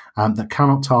action that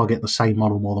cannot target the same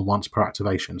model more than once per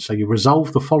activation. So you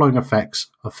resolve the following effects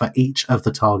for each of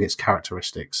the target's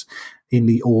characteristics in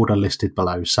the order listed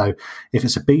below. So if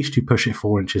it's a beast, you push it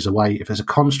 4 inches away. If it's a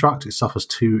construct, it suffers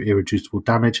 2 irreducible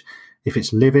damage. If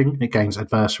it's living, it gains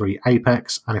adversary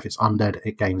apex. And if it's undead,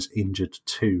 it gains injured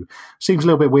 2. Seems a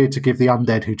little bit weird to give the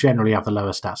undead, who generally have the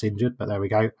lower stats, injured, but there we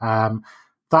go.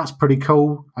 That's pretty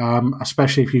cool,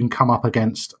 especially if you can come up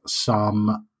against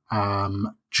some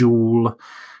dual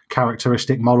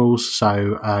characteristic models,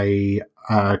 so a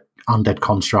undead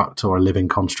construct or a living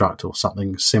construct or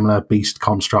something similar, beast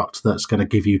construct, that's going to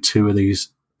give you 2 of these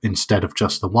instead of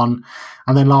just the 1.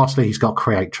 And then lastly, he's got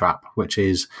Create Trap, which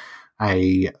is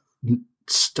a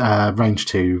range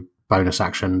 2 bonus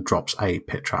action, drops a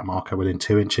pit trap marker within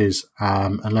 2 inches,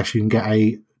 unless you can get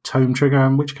a tome trigger,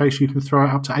 in which case you can throw it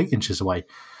up to 8 inches away.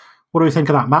 What do we think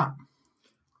of that, Matt?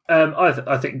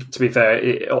 I think, to be fair,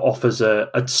 it offers a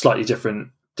slightly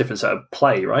different set of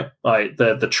play, right? Like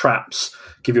the traps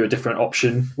give you a different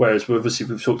option, whereas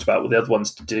we've talked about what the other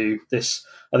ones to do. This,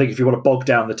 I think, if you want to bog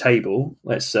down the table,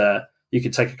 you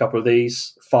could take a couple of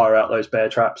these, fire out those bear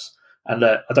traps, and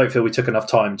I don't feel we took enough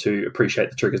time to appreciate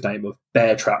the trigger's name of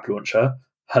Bear Trap Launcher.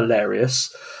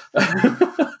 Hilarious.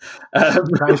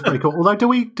 That is pretty cool. Although, do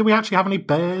we actually have any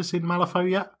bears in Malifaux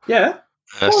yet? Yeah.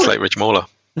 Slate Ridge Mauler.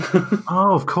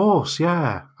 Oh, of course,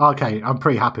 yeah. Okay, I'm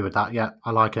pretty happy with that. Yeah,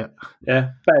 I like it. Yeah,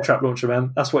 Bear Trap Launcher,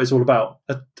 man. That's what it's all about.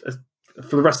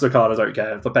 For the rest of the card, I don't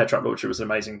care. The Bear Trap Launcher was an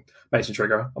amazing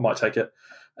trigger. I might take it.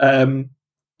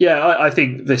 I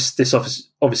think this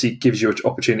obviously gives you an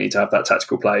opportunity to have that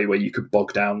tactical play where you could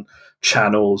bog down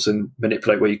channels and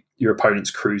manipulate where your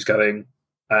opponent's crew's going.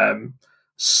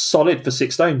 Solid for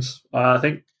 6 stones. I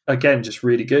think, again, just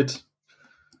really good.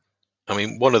 I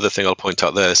mean, one other thing I'll point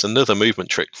out there is another movement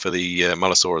trick for the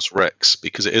Malosaurus Rex,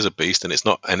 because it is a beast and it's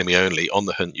not enemy only. On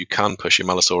the hunt, you can push your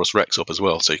Malosaurus Rex up as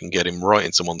well, so you can get him right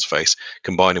in someone's face,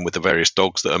 combine him with the various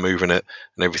dogs that are moving it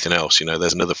and everything else.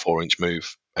 There's another 4-inch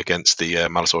move against the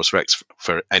Malosaurus Rex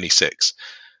for any 6,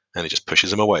 and it just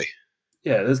pushes him away.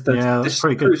 Yeah, this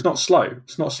pretty crew good. is not slow.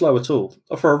 It's not slow at all.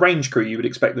 For a range crew, you would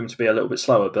expect them to be a little bit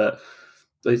slower, but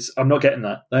I'm not getting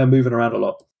that. They're moving around a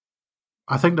lot.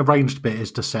 I think the ranged bit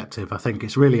is deceptive. I think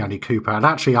it's really only Cooper. And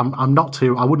actually,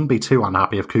 I wouldn't be too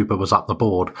unhappy if Cooper was up the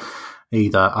board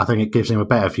either. I think it gives him a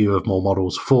better view of more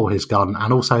models for his gun,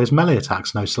 and also his melee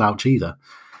attacks, no slouch either.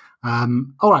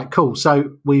 All right, cool.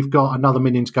 So we've got another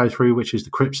minion to go through, which is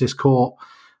the Crypsis Court.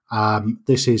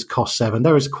 This is cost 7.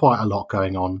 There is quite a lot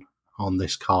going on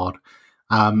this card.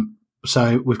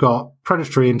 So we've got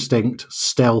Predatory Instinct,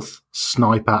 Stealth,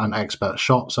 Sniper, and Expert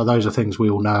Shot. So those are things we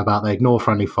all know about. They ignore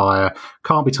friendly fire,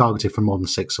 can't be targeted from more than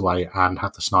 6 away, and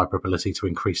have the sniper ability to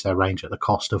increase their range at the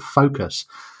cost of focus.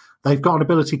 They've got an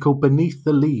ability called Beneath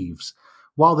the Leaves.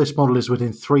 While this model is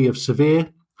within 3 of severe,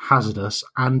 hazardous,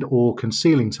 and or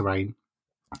concealing terrain,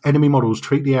 enemy models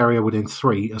treat the area within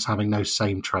 3 as having those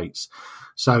same traits.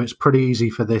 So it's pretty easy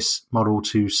for this model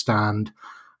to stand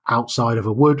outside of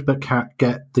a wood, but can't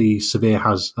get the severe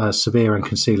and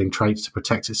concealing traits to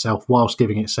protect itself whilst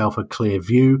giving itself a clear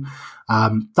view.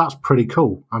 That's pretty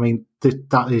cool. I mean,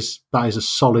 that is a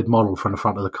solid model from the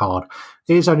front of the card.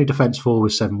 It is only defense 4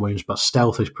 with 7 wounds, but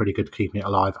stealth is pretty good keeping it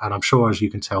alive. And I'm sure, as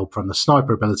you can tell from the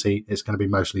sniper ability, it's going to be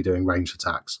mostly doing ranged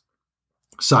attacks.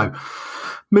 So,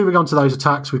 moving on to those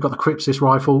attacks, we've got the Crypsis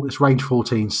rifle. It's range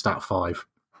 14, stat 5.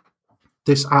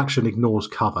 This action ignores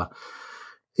cover.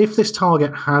 If the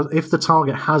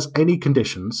target has any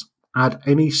conditions, add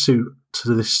any suit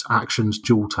to this action's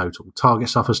dual total. Target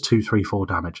suffers 2, 3, 4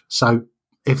 damage. So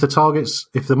if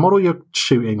the model you're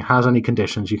shooting has any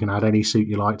conditions, you can add any suit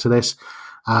you like to this.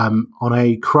 On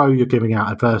a crow, you're giving out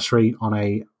adversary. On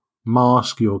a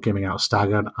mask, you're giving out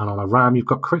staggered, and on a ram, you've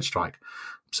got crit strike.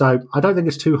 So I don't think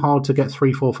it's too hard to get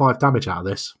 3, 4, 5 damage out of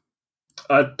this.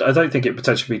 I don't think it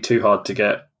potentially be too hard to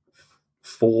get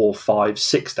 4, 5,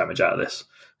 6 damage out of this.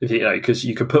 If because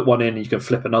you can put one in and you can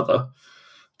flip another,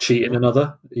 cheat in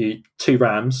another. 2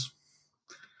 rams.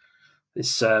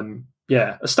 It's a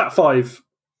stat 5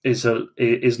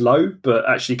 is low, but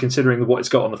actually considering what it's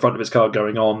got on the front of its card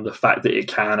going on, the fact that it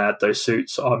can add those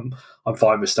suits, I'm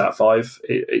fine with stat 5.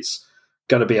 It's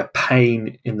going to be a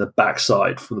pain in the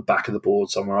backside from the back of the board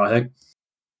somewhere, I think.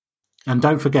 And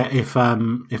don't forget, if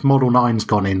Model 9's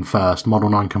gone in first, Model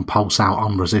 9 can pulse out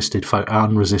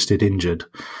unresisted injured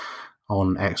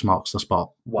on X marks the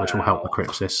spot, which will help the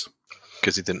Crypsis.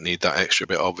 Because he didn't need that extra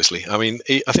bit, obviously. I mean,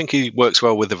 I think he works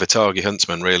well with the Vitagi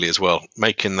Huntsman, really, as well,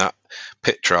 making that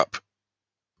pit trap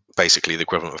basically the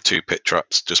equivalent of 2 pit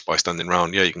traps just by standing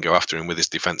around. Yeah, you can go after him with his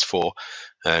defense 4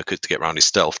 to get around his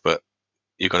stealth, but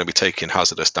you're going to be taking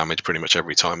hazardous damage pretty much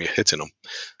every time you're hitting him.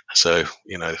 So,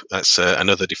 that's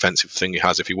another defensive thing he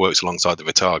has if he works alongside the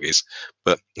Vitagis.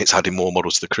 But it's adding more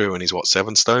models to the crew, and he's,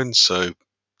 7 stones? So,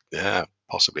 yeah,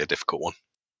 possibly a difficult one.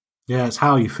 Yeah, it's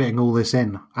how you're fitting all this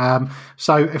in.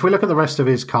 So if we look at the rest of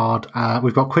his card,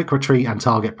 we've got Quick Retreat and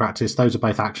Target Practice. Those are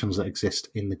both actions that exist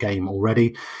in the game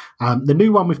already. The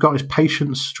new one we've got is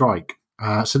Patient Strike.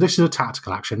 So this is a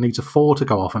tactical action, needs a 4 to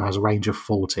go off and has a range of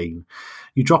 14.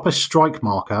 You drop a strike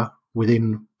marker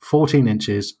within 14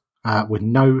 inches with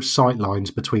no sight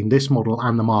lines between this model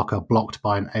and the marker blocked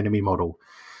by an enemy model.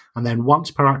 And then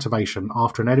once per activation,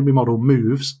 after an enemy model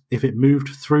moves, if it moved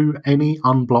through any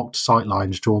unblocked sight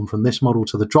lines drawn from this model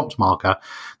to the dropped marker,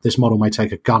 this model may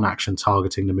take a gun action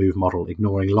targeting the move model,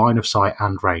 ignoring line of sight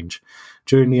and range.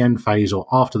 During the end phase or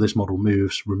after this model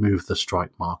moves, remove the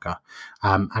strike marker.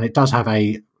 And it does have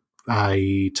a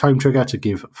tome trigger to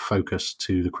give focus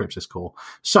to the Crypsis core.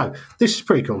 So this is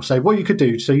pretty cool. So what you could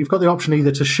do, so you've got the option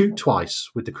either to shoot twice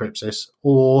with the Crypsis,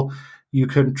 or you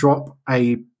can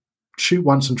shoot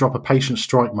once and drop a patient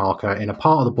strike marker in a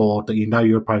part of the board that you know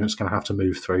your opponent's going to have to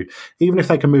move through. Even if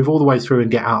they can move all the way through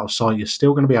and get out of sight, you're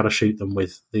still going to be able to shoot them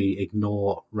with the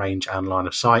ignore, range, and line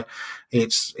of sight.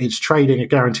 It's trading a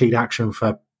guaranteed action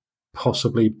for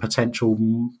possibly potential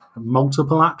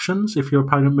multiple actions if your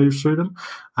opponent moves through them.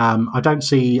 I don't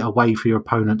see a way for your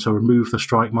opponent to remove the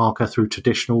strike marker through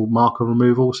traditional marker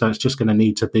removal, so it's just going to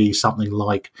need to be something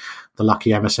like the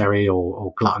Lucky Emissary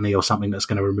or Gluttony or something that's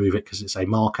going to remove it because it's a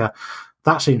marker.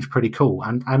 That seems pretty cool,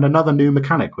 and another new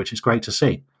mechanic, which is great to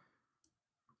see.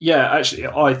 Yeah, actually,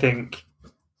 I think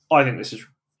this is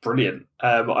brilliant,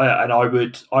 and I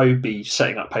would be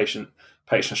setting up patient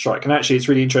strike. And actually, it's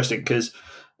really interesting because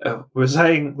we're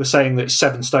saying that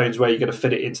 7 stones where you're going to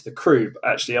fit it into the crew. But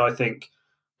actually, I think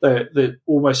the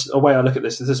almost a way I look at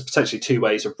this is there's potentially 2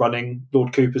 ways of running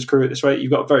Lord Cooper's crew at this rate.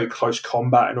 You've got a very close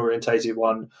combat and orientated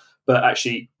one, but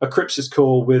actually a Crypsis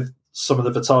core with some of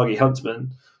the Vitagi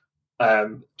Huntsmen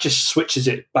just switches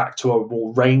it back to a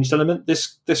more ranged element.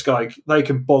 This guy, they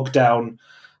can bog down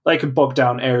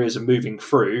areas of moving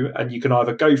through, and you can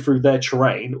either go through their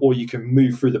terrain or you can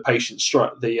move through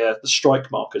the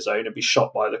strike marker zone and be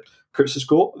shot by the Crypsis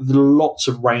core. Lots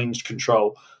of ranged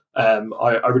control.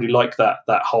 I really like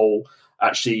that whole,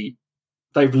 actually,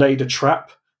 they've laid a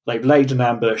trap, they've laid an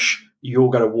ambush, you're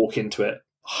going to walk into it.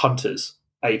 Hunters,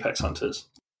 Apex Hunters.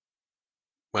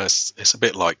 Well, it's a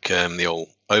bit like the old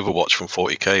Overwatch from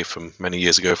 40k from many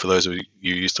years ago, for those of you who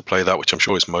used to play that, which I'm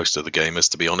sure is most of the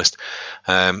gamers, to be honest.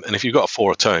 And if you've got a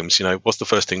 4 of tomes, what's the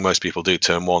first thing most people do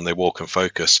turn 1? They walk and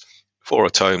focus. 4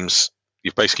 of tomes,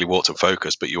 you've basically walked and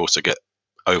focused, but you also get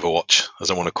Overwatch,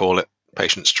 as I want to call it,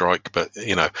 patient strike. But,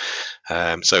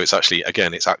 so it's actually,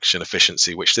 again, it's action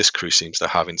efficiency, which this crew seems to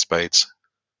have in spades.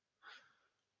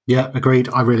 Yeah, agreed.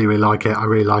 I really, really like it.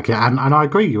 And I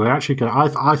agree. We're actually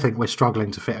I think we're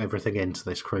struggling to fit everything into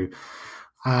this crew.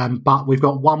 But we've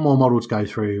got one more model to go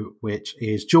through, which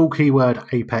is dual keyword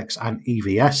Apex and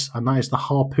EVS, and that is the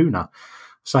Harpooner.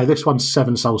 So this one's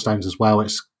 7 soul stones as well.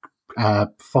 It's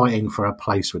fighting for a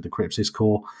place with the Crypsis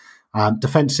core.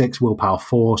 Defense 6, willpower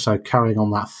 4. So carrying on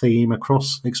that theme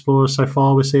across Explorers so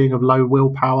far, we're seeing of low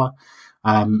willpower.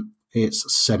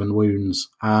 It's 7 wounds.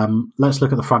 Let's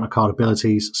look at the front of card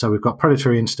abilities. So we've got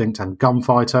Predatory Instinct and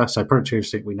Gunfighter. So Predatory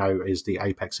Instinct, we know, is the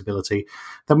Apex ability.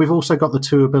 Then we've also got the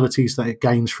 2 abilities that it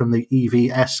gains from the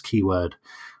EVS keyword.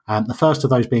 The first of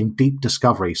those being Deep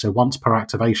Discovery. So once per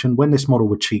activation, when this model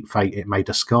would cheat Fate, it may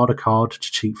discard a card to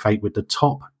cheat Fate with the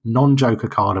top non-Joker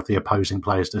card of the opposing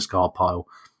player's discard pile.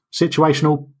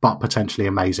 Situational, but potentially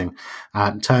amazing.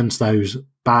 Turns those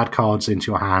bad cards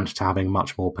into your hand to having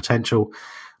much more potential.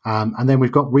 And then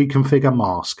we've got Reconfigure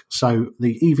Mask. So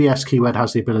the EVS keyword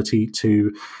has the ability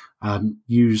to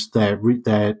use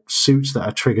their suits that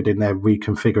are triggered in their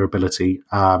reconfigure ability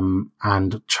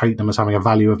and treat them as having a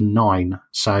value of 9.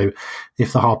 So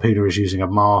if the Harpooner is using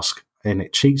a mask and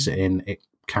it cheats it in, it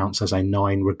counts as a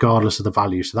 9 regardless of the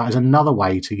value. So that is another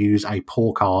way to use a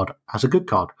poor card as a good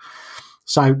card.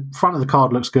 So front of the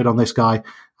card looks good on this guy.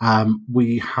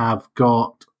 We have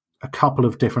got a couple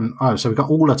of different... so we've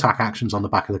got all attack actions on the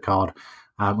back of the card.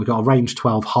 We've got a range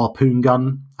 12 harpoon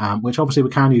gun, which obviously we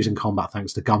can use in combat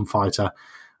thanks to Gunfighter.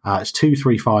 It's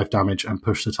 2/3/5 damage and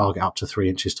push the target up to 3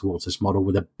 inches towards this model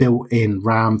with a built-in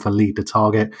ram for lead the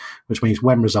target, which means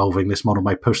when resolving, this model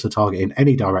may push the target in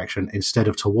any direction instead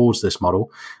of towards this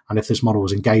model. And if this model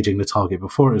was engaging the target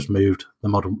before it was moved,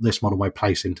 this model may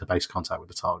place into base contact with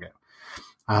the target.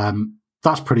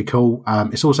 That's pretty cool.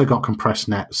 It's also got compressed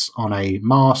nets on a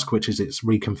mask, which is its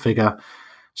reconfigure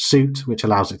suit, which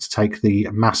allows it to take the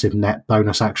massive net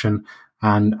bonus action,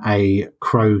 and a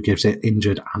crow gives it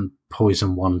injured and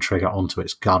poison 1 trigger onto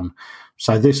its gun.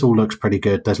 So this all looks pretty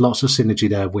good. There's lots of synergy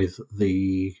there with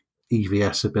the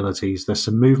EVS abilities. There's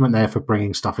some movement there for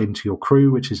bringing stuff into your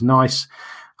crew, which is nice.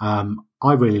 I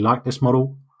really like this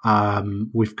model.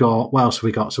 We've got, what else have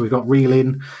we got? So we've got Reel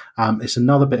In. It's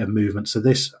another bit of movement. So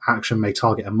this action may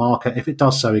target a marker. If it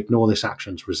does so, ignore this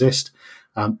action's resist.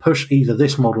 Push either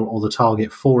this model or the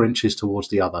target 4 inches towards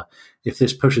the other. If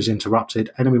this push is interrupted,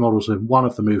 enemy models in one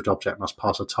of the moved object must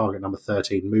pass a target number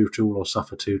 13 move duel or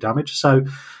suffer 2 damage. So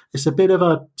it's a bit of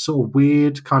a sort of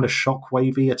weird kind of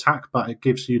shockwavy attack, but it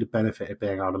gives you the benefit of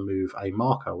being able to move a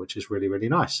marker, which is really, really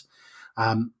nice.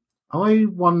 I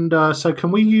wonder, so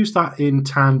can we use that in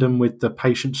tandem with the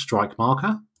Patient Strike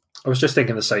marker? I was just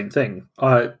thinking the same thing.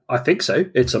 I think so.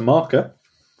 It's a marker.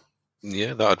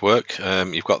 Yeah, that'd work.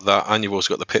 You've got that, and you've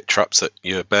also got the pit traps that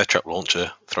your bear trap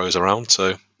launcher throws around,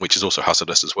 so which is also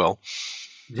hazardous as well.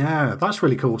 Yeah, that's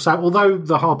really cool. So although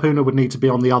the Harpooner would need to be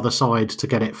on the other side to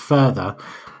get it further,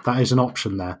 that is an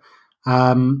option there.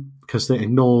 Because it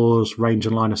ignores range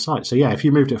and line of sight. So yeah, if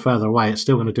you moved it further away, it's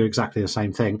still going to do exactly the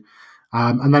same thing.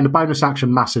 And then the bonus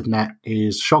action Massive Net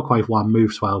is Shockwave 1,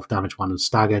 Move 12, Damage 1 and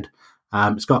Staggered.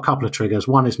 It's got a couple of triggers.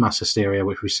 One is Mass Hysteria,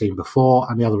 which we've seen before,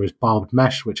 and the other is Barbed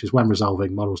Mesh, which is when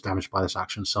resolving, models damaged by this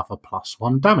action suffer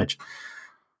 +1 damage.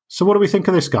 So what do we think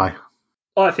of this guy?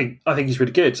 I think he's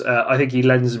really good. I think he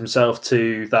lends himself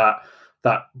to that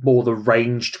more the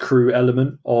ranged crew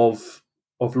element of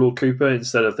Lord Cooper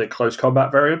instead of the close combat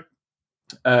variant.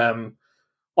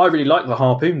 I really like the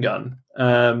harpoon gun,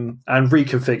 and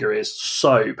Reconfigure is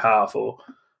so powerful.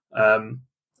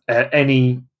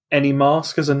 Any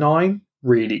mask as a 9,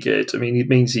 really good. I mean, it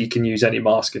means you can use any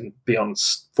mask and be on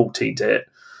 14 to hit.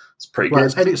 It's pretty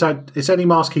good. It's any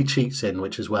mask he cheats in,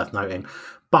 which is worth noting.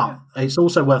 But it's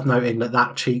also worth noting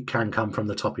that cheat can come from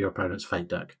the top of your opponent's Fate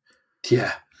deck.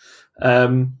 Yeah.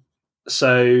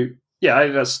 So yeah,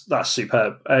 that's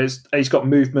superb. He's got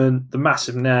movement, the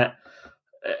massive net.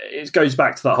 It goes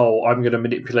back to that whole, I'm going to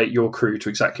manipulate your crew to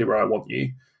exactly where I want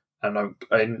you.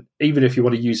 And even if you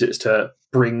want to use it to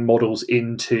bring models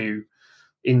into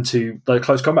the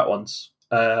close combat ones,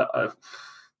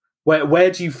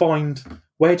 where do you find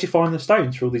the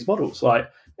stones for all these models? Like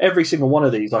every single one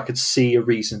of these, I could see a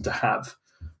reason to have.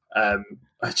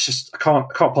 It's just I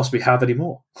can't possibly have any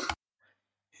more.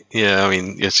 Yeah, I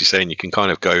mean, as you're saying, you can kind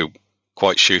of go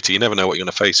quite shooty. You never know what you're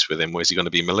going to face with him. Is he going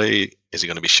to be melee? Is he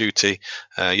going to be shooty?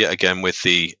 Yet again, with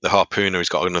the Harpooner, he's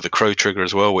got another crow trigger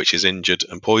as well, which is injured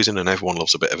and poison, and everyone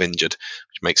loves a bit of injured,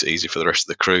 which makes it easy for the rest of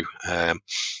the crew.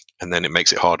 And then it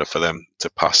makes it harder for them to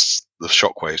pass the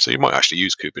shockwave. So you might actually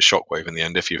use Cooper's shockwave in the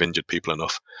end if you've injured people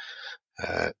enough.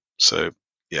 So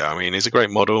yeah, I mean, he's a great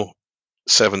model.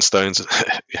 7 stones.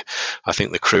 I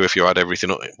think the crew, if you add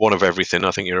everything, one of everything,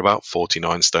 I think you're about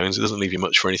 49 stones. It doesn't leave you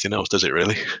much for anything else, does it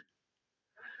really?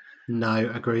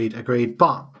 No, agreed.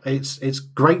 But it's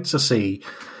great to see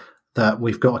that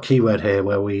we've got a keyword here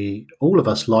where all of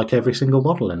us like every single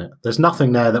model in it. There's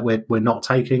nothing there that we're not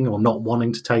taking or not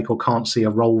wanting to take or can't see a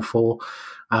role for,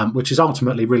 which is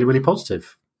ultimately really, really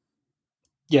positive.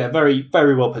 Yeah, very,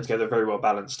 very well put together, very well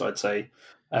balanced, I'd say.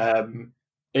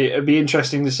 It'd be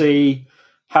interesting to see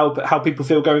how people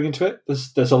feel going into it.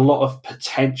 There's a lot of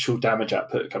potential damage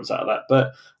output that comes out of that, but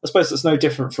I suppose that's no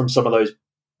different from some of those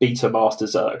beta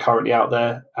masters that are currently out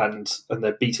there and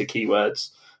their beta keywords.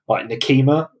 like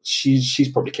Nikema,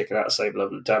 she's probably kicking out the same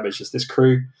level of damage as this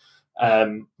crew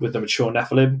with the mature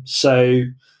Nephilim. So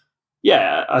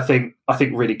yeah, I think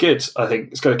really good. I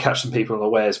think it's going to catch some people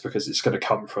unawares because it's going to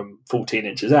come from 14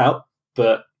 inches out.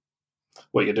 But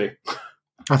what are you going to do?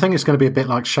 I think it's going to be a bit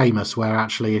like Seamus, where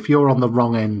actually if you're on the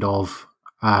wrong end of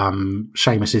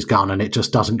Seamus's gun and it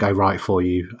just doesn't go right for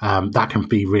you, that can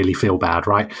be really feel bad,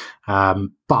 right?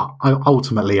 But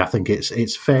ultimately, I think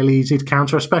it's fairly easy to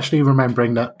counter, especially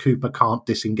remembering that Cooper can't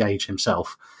disengage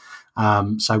himself.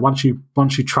 So once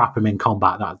you trap him in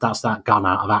combat, that's that gun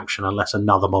out of action unless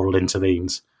another model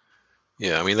intervenes.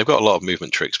 Yeah, I mean, they've got a lot of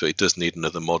movement tricks, but it does need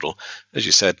another model. As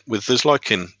you said, there's like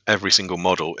in every single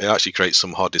model, it actually creates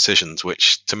some hard decisions,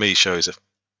 which to me shows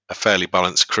a fairly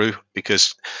balanced crew,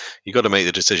 because you've got to make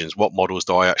the decisions. What models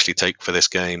do I actually take for this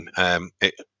game?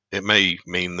 It may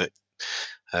mean that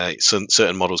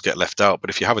certain models get left out, but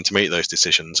if you're having to make those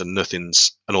decisions and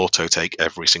nothing's an auto take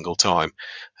every single time,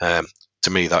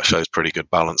 to me that shows pretty good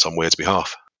balance on Weird's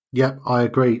behalf. Yep, I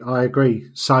agree.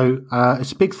 So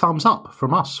it's a big thumbs up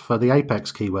from us for the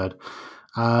Apex keyword.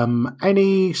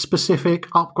 Any specific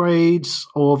upgrades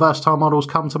or versatile models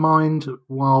come to mind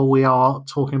while we are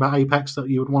talking about Apex that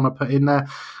you would want to put in there?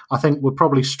 I think we'll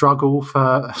probably struggle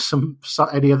for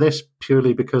any of this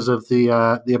purely because of the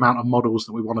amount of models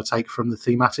that we want to take from the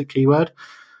thematic keyword.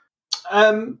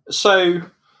 So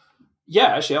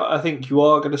yeah, actually, I think you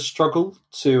are going to struggle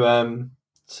to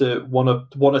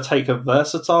want to take a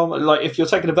versatile. Like if you're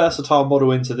taking a versatile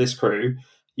model into this crew,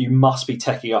 you must be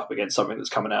teching up against something that's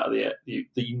coming out of that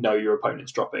you know your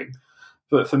opponent's dropping.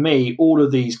 But for me, all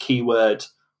of these keyword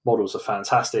models are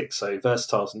fantastic. So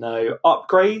versatiles, no.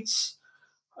 Upgrades,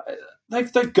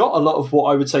 they've got a lot of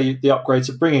what I would say the upgrades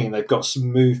are bringing. They've got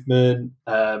some movement.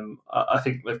 I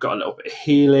think they've got a little bit of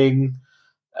healing.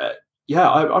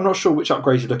 I'm not sure which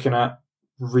upgrades you're looking at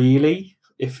really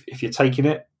if you're taking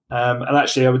it. And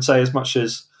actually, I would say as much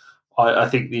as I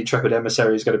think the Intrepid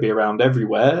Emissary is going to be around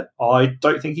everywhere, I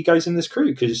don't think he goes in this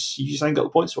crew because you just ain't got the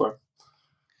points for him.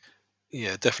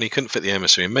 Yeah, definitely couldn't fit the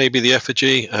Emissary. Maybe the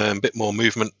Effigy, a bit more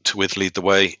movement with Lead the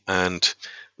Way, and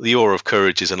the Aura of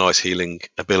Courage is a nice healing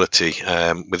ability.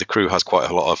 With the crew has quite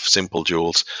a lot of simple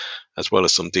duels, as well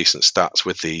as some decent stats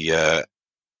with the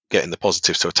getting the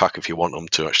positives to attack if you want them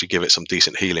to actually give it some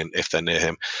decent healing if they're near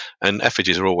him. And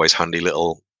Effigies are always handy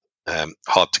little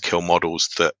hard to kill models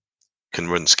that can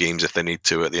run schemes if they need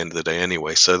to at the end of the day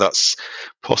anyway. So that's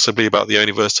possibly about the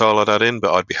only versatile I'd add in,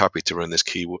 but I'd be happy to run this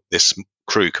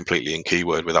crew completely in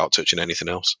keyword without touching anything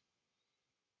else.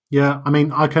 Yeah, I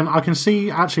mean, I can see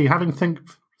actually having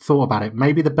thought about it.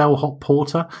 Maybe the Bellhop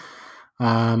Porter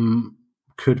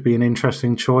could be an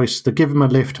interesting choice. The Give Him a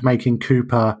Lift making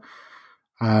Cooper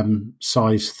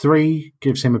size 3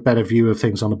 gives him a better view of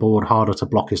things on the board, harder to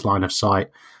block his line of sight.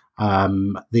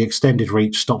 The extended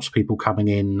reach stops people coming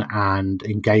in and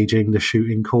engaging the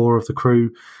shooting core of the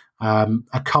crew.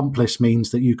 Accomplice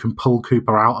means that you can pull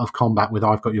Cooper out of combat with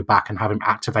I've Got Your Back and have him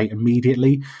activate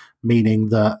immediately, meaning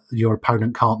that your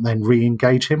opponent can't then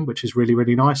re-engage him, which is really,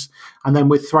 really nice. And then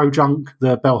with Throw Junk,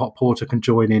 the Bellhop Porter can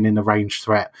join in a ranged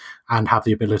threat and have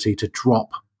the ability to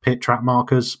drop pit trap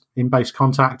markers in base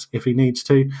contact if he needs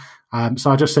to.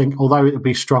 So I just think, although it would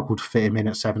be struggle to fit him in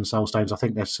at 7 Soulstones, I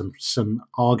think there's some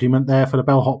argument there for the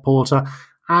Bellhop Porter.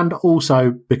 And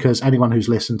also because anyone who's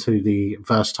listened to the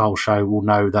Versatile show will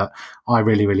know that I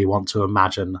really, really want to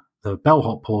imagine the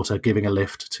Bellhop Porter giving a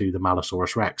lift to the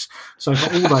Malosaurus Rex. So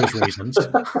for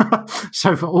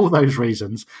all those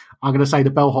reasons, I'm going to say the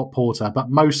Bellhop Porter, but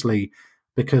mostly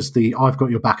because the I've Got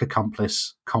Your Back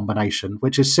Accomplice combination,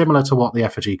 which is similar to what the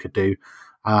Effigy could do.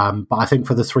 But I think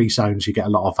for the 3 zones, you get a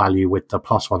lot of value with the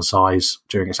 +1 size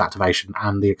during its activation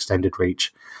and the extended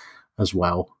reach as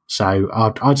well. So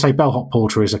I'd say Bellhop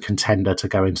Porter is a contender to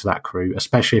go into that crew,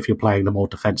 especially if you're playing the more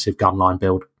defensive gunline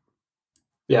build.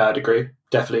 Yeah, I'd agree.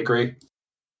 Definitely agree.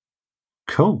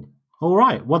 Cool. All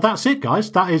right. Well, that's it,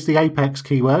 guys. That is the Apex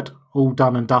keyword, all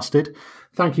done and dusted.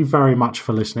 Thank you very much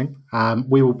for listening.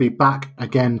 We will be back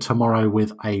again tomorrow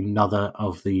with another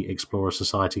of the Explorer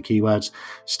Society keywords.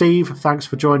 Steve, thanks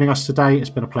for joining us today. It's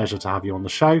been a pleasure to have you on the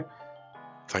show.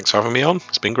 Thanks for having me on.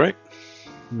 It's been great.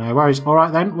 No worries. All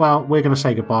right, then. Well, we're going to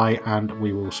say goodbye and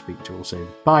we will speak to you all soon.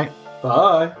 Bye.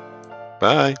 Bye.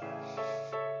 Bye.